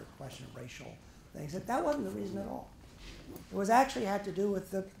particular question of racial things. That wasn't the reason at all. It was actually had to do with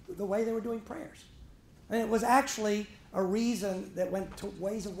the way they were doing prayers. I mean, it was actually a reason that went to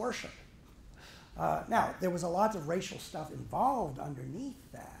ways of worship. Now, there was a lot of racial stuff involved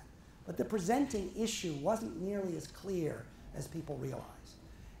underneath that, but the presenting issue wasn't nearly as clear as people realized.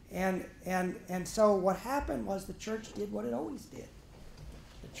 And so what happened was the church did what it always did.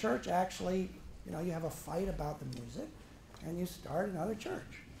 The church actually, you have a fight about the music, and you start another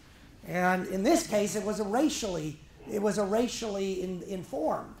church. And in this case, it was a racially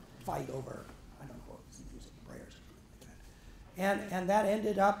informed fight over, I don't know what was the music, prayers, or something like that. And that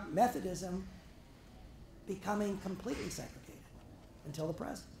ended up Methodism becoming completely segregated until the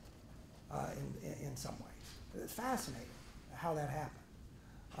present, in some ways. It's fascinating how that happened.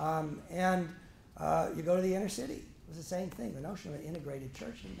 You go to the inner city. It was the same thing. The notion of an integrated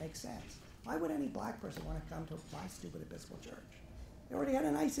church didn't make sense. Why would any black person want to come to my stupid Episcopal church? They already had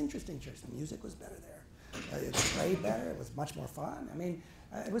a nice, interesting church. The music was better there. It played better. It was much more fun. I mean,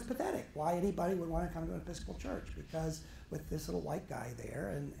 it was pathetic why anybody would want to come to an Episcopal church, because with this little white guy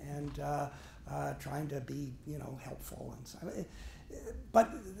there and trying to be, helpful and so. But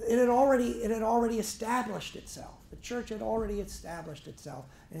it had already established itself. The church had already established itself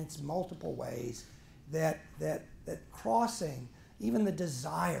in its multiple ways that crossing even the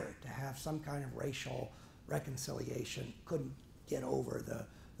desire to have some kind of racial reconciliation couldn't get over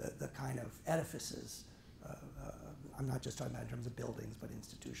the kind of edifices. I'm not just talking about in terms of buildings, but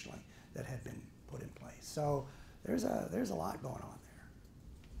institutionally, that had been put in place. So there's a lot going on there.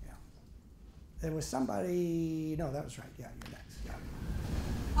 Yeah. There was somebody. No, that was right. Yeah, you're next. Yeah.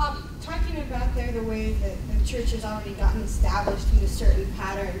 Talking about there the way that the church has already gotten established into certain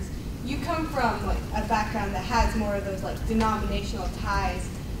patterns. You come from a background that has more of those denominational ties,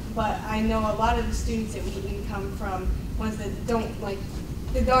 but I know a lot of the students at Wheaton come from ones that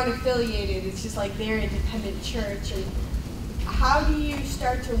that aren't affiliated. It's just their independent church. And how do you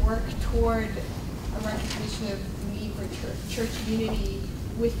start to work toward a recognition of the need for church unity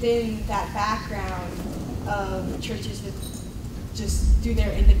within that background of churches that just do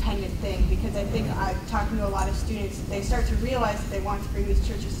their independent thing? Because I think I'm talking to a lot of students, they start to realize that they want to bring these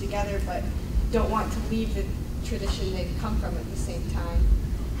churches together, but don't want to leave the tradition they've come from at the same time.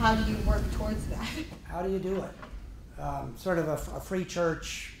 How do you work towards that? How do you do it? Sort of a free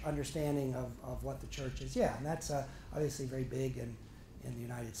church understanding of what the church is. Yeah, and that's obviously very big in the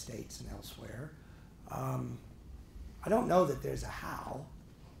United States and elsewhere. I don't know that there's a how,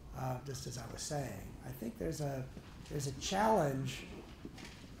 just as I was saying. I think there's a challenge.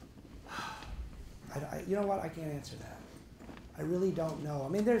 You know what? I can't answer that. I really don't know. I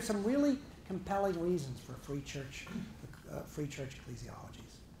mean, there's some really compelling reasons for free church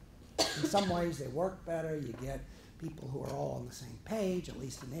ecclesiologies. In some ways, they work better. You get people who are all on the same page, at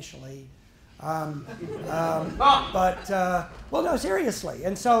least initially. Well, no, seriously.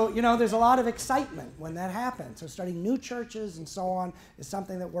 And so, there's a lot of excitement when that happens. So starting new churches and so on is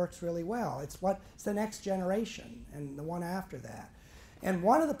something that works really well. It's the next generation and the one after that. And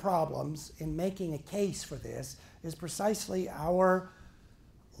one of the problems in making a case for this is precisely our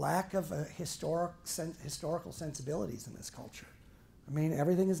lack of historical sensibilities in this culture. I mean,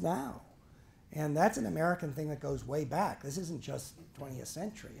 everything is now. And that's an American thing that goes way back. This isn't just 20th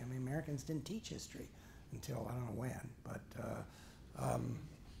century. I mean, Americans didn't teach history until, I don't know when, but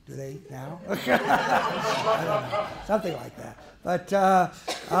do they now? I don't know, something like that.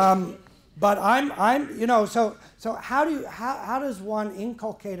 But I'm you know, so how does one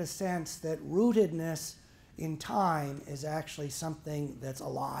inculcate a sense that rootedness in time is actually something that's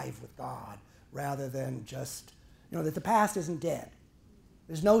alive with God rather than just, that the past isn't dead.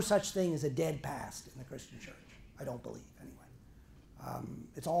 There's no such thing as a dead past in the Christian church. I don't believe, anyway.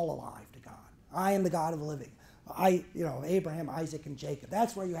 It's all alive to God. I am the God of the living. Abraham, Isaac, and Jacob.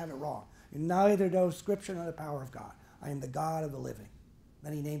 That's where you have it wrong. You neither know Scripture nor the power of God. I am the God of the living.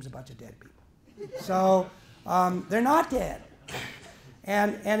 Then he names a bunch of dead people. So they're not dead.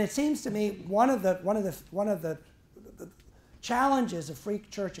 And it seems to me one of the challenges of free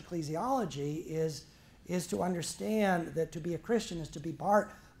church ecclesiology is to understand that to be a Christian is to be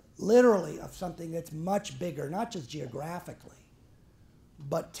part, literally, of something that's much bigger, not just geographically,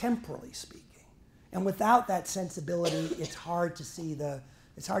 but temporally speaking. And without that sensibility, it's hard to see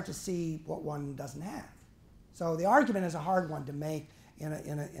what one doesn't have. So the argument is a hard one to make in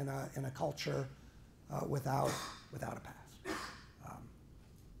a culture without a past.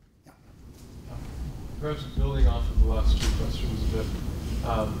 Perhaps building off of the last two questions a bit,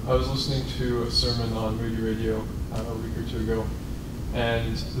 I was listening to a sermon on Moody Radio a week or two ago,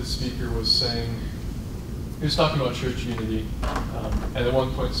 and the speaker was saying, he was talking about church unity, and at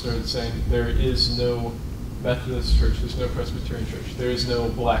one point started saying, there is no Methodist church, there's no Presbyterian church, there is no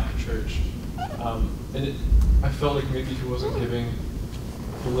black church. I felt like maybe he wasn't giving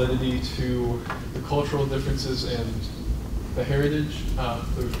validity to the cultural differences and the heritage that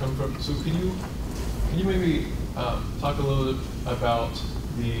would come from. So can you maybe talk a little bit about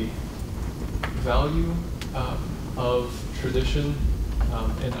the value of tradition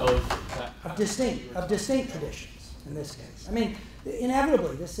and of that? Of distinct traditions in this case. I mean,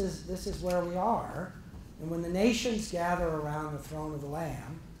 inevitably, this is where we are. And when the nations gather around the throne of the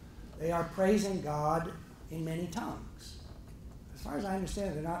Lamb, they are praising God in many tongues. As far as I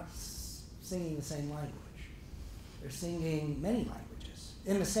understand, they're not singing the same language. They're singing many languages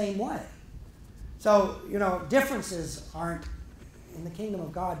in the same way. So, differences aren't, in the kingdom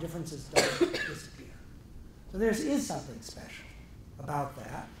of God, differences don't disappear. So there is something special about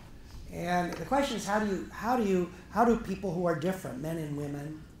that. And the question is, how do people who are different, men and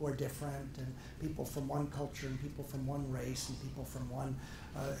women who are different, and people from one culture, and people from one race, and people from one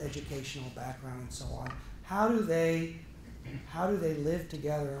educational background, and so on, how do they live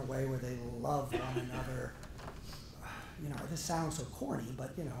together in a way where they love one another? This sounds so corny,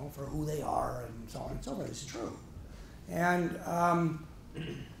 but for who they are and so on and so forth, it's true. And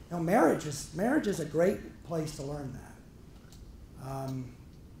marriage is a great place to learn that.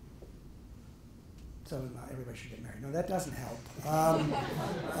 So not everybody should get married. No, that doesn't help.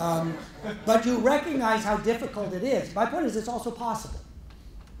 But you recognize how difficult it is. My point is, it's also possible.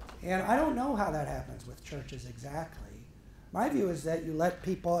 And I don't know how that happens with churches exactly. My view is that you let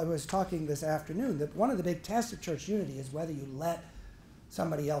people, I was talking this afternoon, that one of the big tests of church unity is whether you let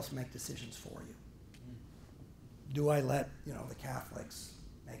somebody else make decisions for you. Do I let, the Catholics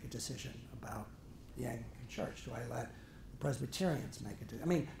make a decision about the Anglican Church? Do I let the Presbyterians make a decision? I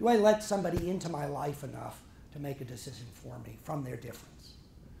mean, do I let somebody into my life enough to make a decision for me from their difference?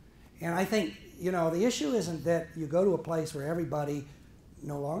 And I think, the issue isn't that you go to a place where everybody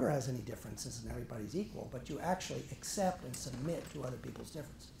no longer has any differences and everybody's equal, but you actually accept and submit to other people's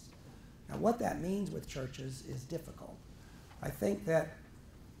differences. Now, what that means with churches is difficult. I think that,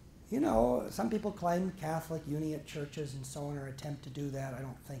 some people claim Catholic uniate churches and so on, or attempt to do that. I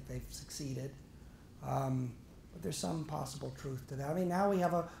don't think they've succeeded. But there's some possible truth to that. I mean, now we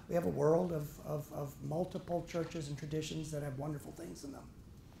have a world of multiple churches and traditions that have wonderful things in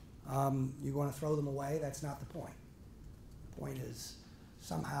them. You want to throw them away? That's not the point. The point is,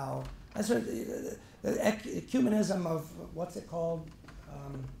 somehow, that's the ecumenism of, what's it called?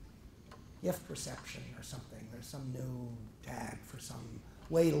 Gift reception or something. There's some new tag for some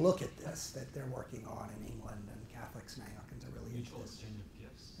way to look at this that they're working on in England, and Catholics and Anglicans are really into this. Exchange of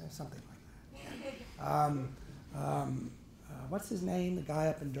gifts. Yeah, something like that. What's his name? The guy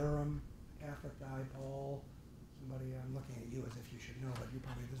up in Durham, Catholic guy, Paul. Somebody, I'm looking at you as if you should know, but you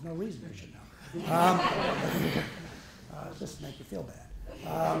probably, there's no reason you should know. Just to make you feel bad.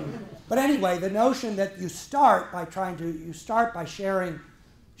 But anyway, the notion that you start by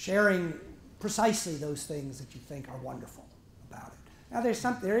sharing precisely those things that you think are wonderful about it. Now, I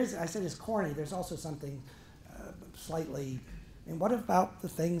said it's corny. There's also something slightly I mean, what about the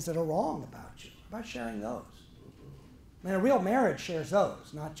things that are wrong about you? What about sharing those? I mean, a real marriage shares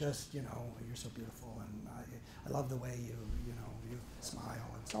those, not just, you're so beautiful and I love the way you smile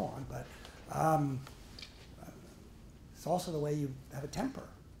and so on, but it's also the way you have a temper.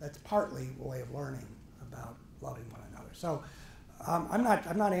 That's partly a way of learning about loving one another. So I'm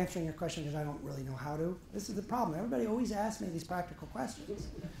not answering your question because I don't really know how to. This is the problem. Everybody always asks me these practical questions.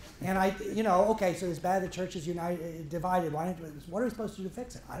 And okay, so it's bad the church is divided. What are we supposed to do to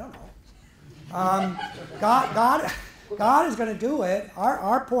fix it? I don't know. God is going to do it.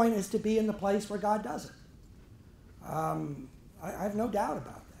 Our point is to be in the place where God does it. I have no doubt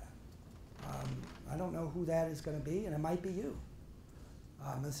about that. I don't know who that is going to be, and it might be you.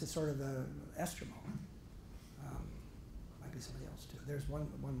 This is sort of the Esther moment. Might be somebody else too. There's one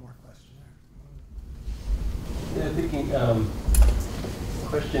more question there. Yeah, thinking the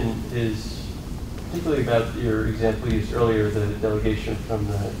question is particularly about your example you used earlier, the delegation from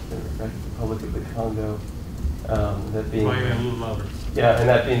the Republic of the Congo. That being and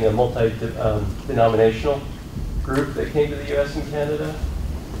that being a multi-denominational group that came to the U.S. and Canada.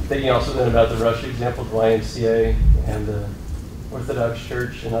 Thinking also then about the Russia example, the YMCA and the Orthodox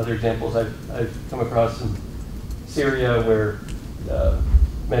Church, and other examples I've come across in Syria where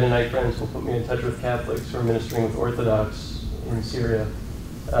Mennonite friends will put me in touch with Catholics who are ministering with Orthodox in Syria.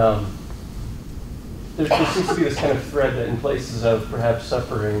 There seems to be this kind of thread that in places of perhaps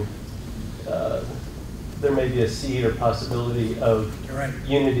suffering, there may be a seed or possibility of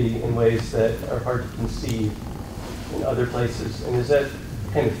unity in ways that are hard to conceive in other places. And is that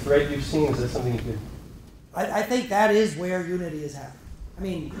kind of thread you've seen? Is that something you could... I think that is where unity is happening. I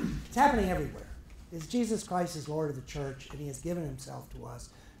mean, it's happening everywhere. It's Jesus Christ is Lord of the church, and he has given himself to us,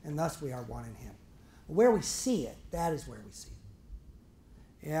 and thus we are one in him. Where we see it, that is where we see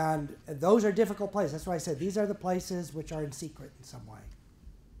it. And those are difficult places. That's why I said these are the places which are in secret in some way.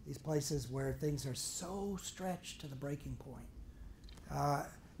 These places where things are so stretched to the breaking point.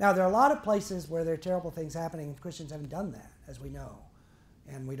 Now, there are a lot of places where there are terrible things happening, and Christians haven't done that, as we know.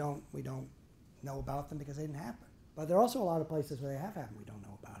 And we don't know about them because they didn't happen. But there are also a lot of places where they have happened, we don't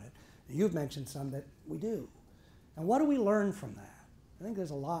know about it. And you've mentioned some that we do. And what do we learn from that? I think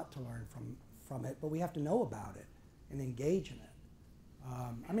there's a lot to learn from it, but we have to know about it and engage in it.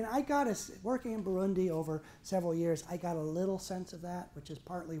 Working in Burundi over several years, I got a little sense of that, which is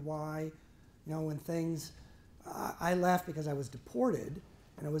partly why, when things, I left because I was deported,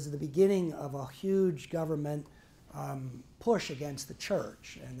 and it was the beginning of a huge government push against the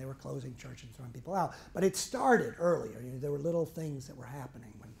church, and they were closing church and throwing people out. But it started earlier. There were little things that were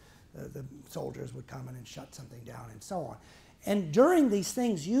happening when the soldiers would come in and shut something down and so on. And during these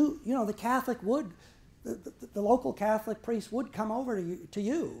things, the Catholic would, the local Catholic priest would come over to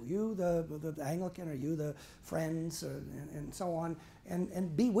you, the Anglican, or you, the Friends, and so on,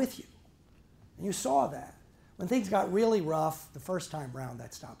 and be with you. And you saw that. When things got really rough the first time round,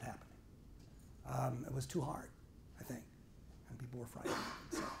 that stopped happening. It was too hard, I think, and people were frightened.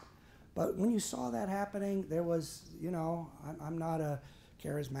 So. But when you saw that happening, there was, I'm not a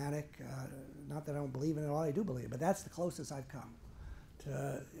charismatic, not that I don't believe in it all, I do believe it, but that's the closest I've come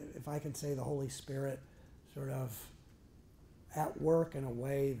to, if I can say, the Holy Spirit sort of at work in a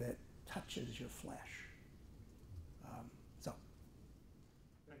way that touches your flesh.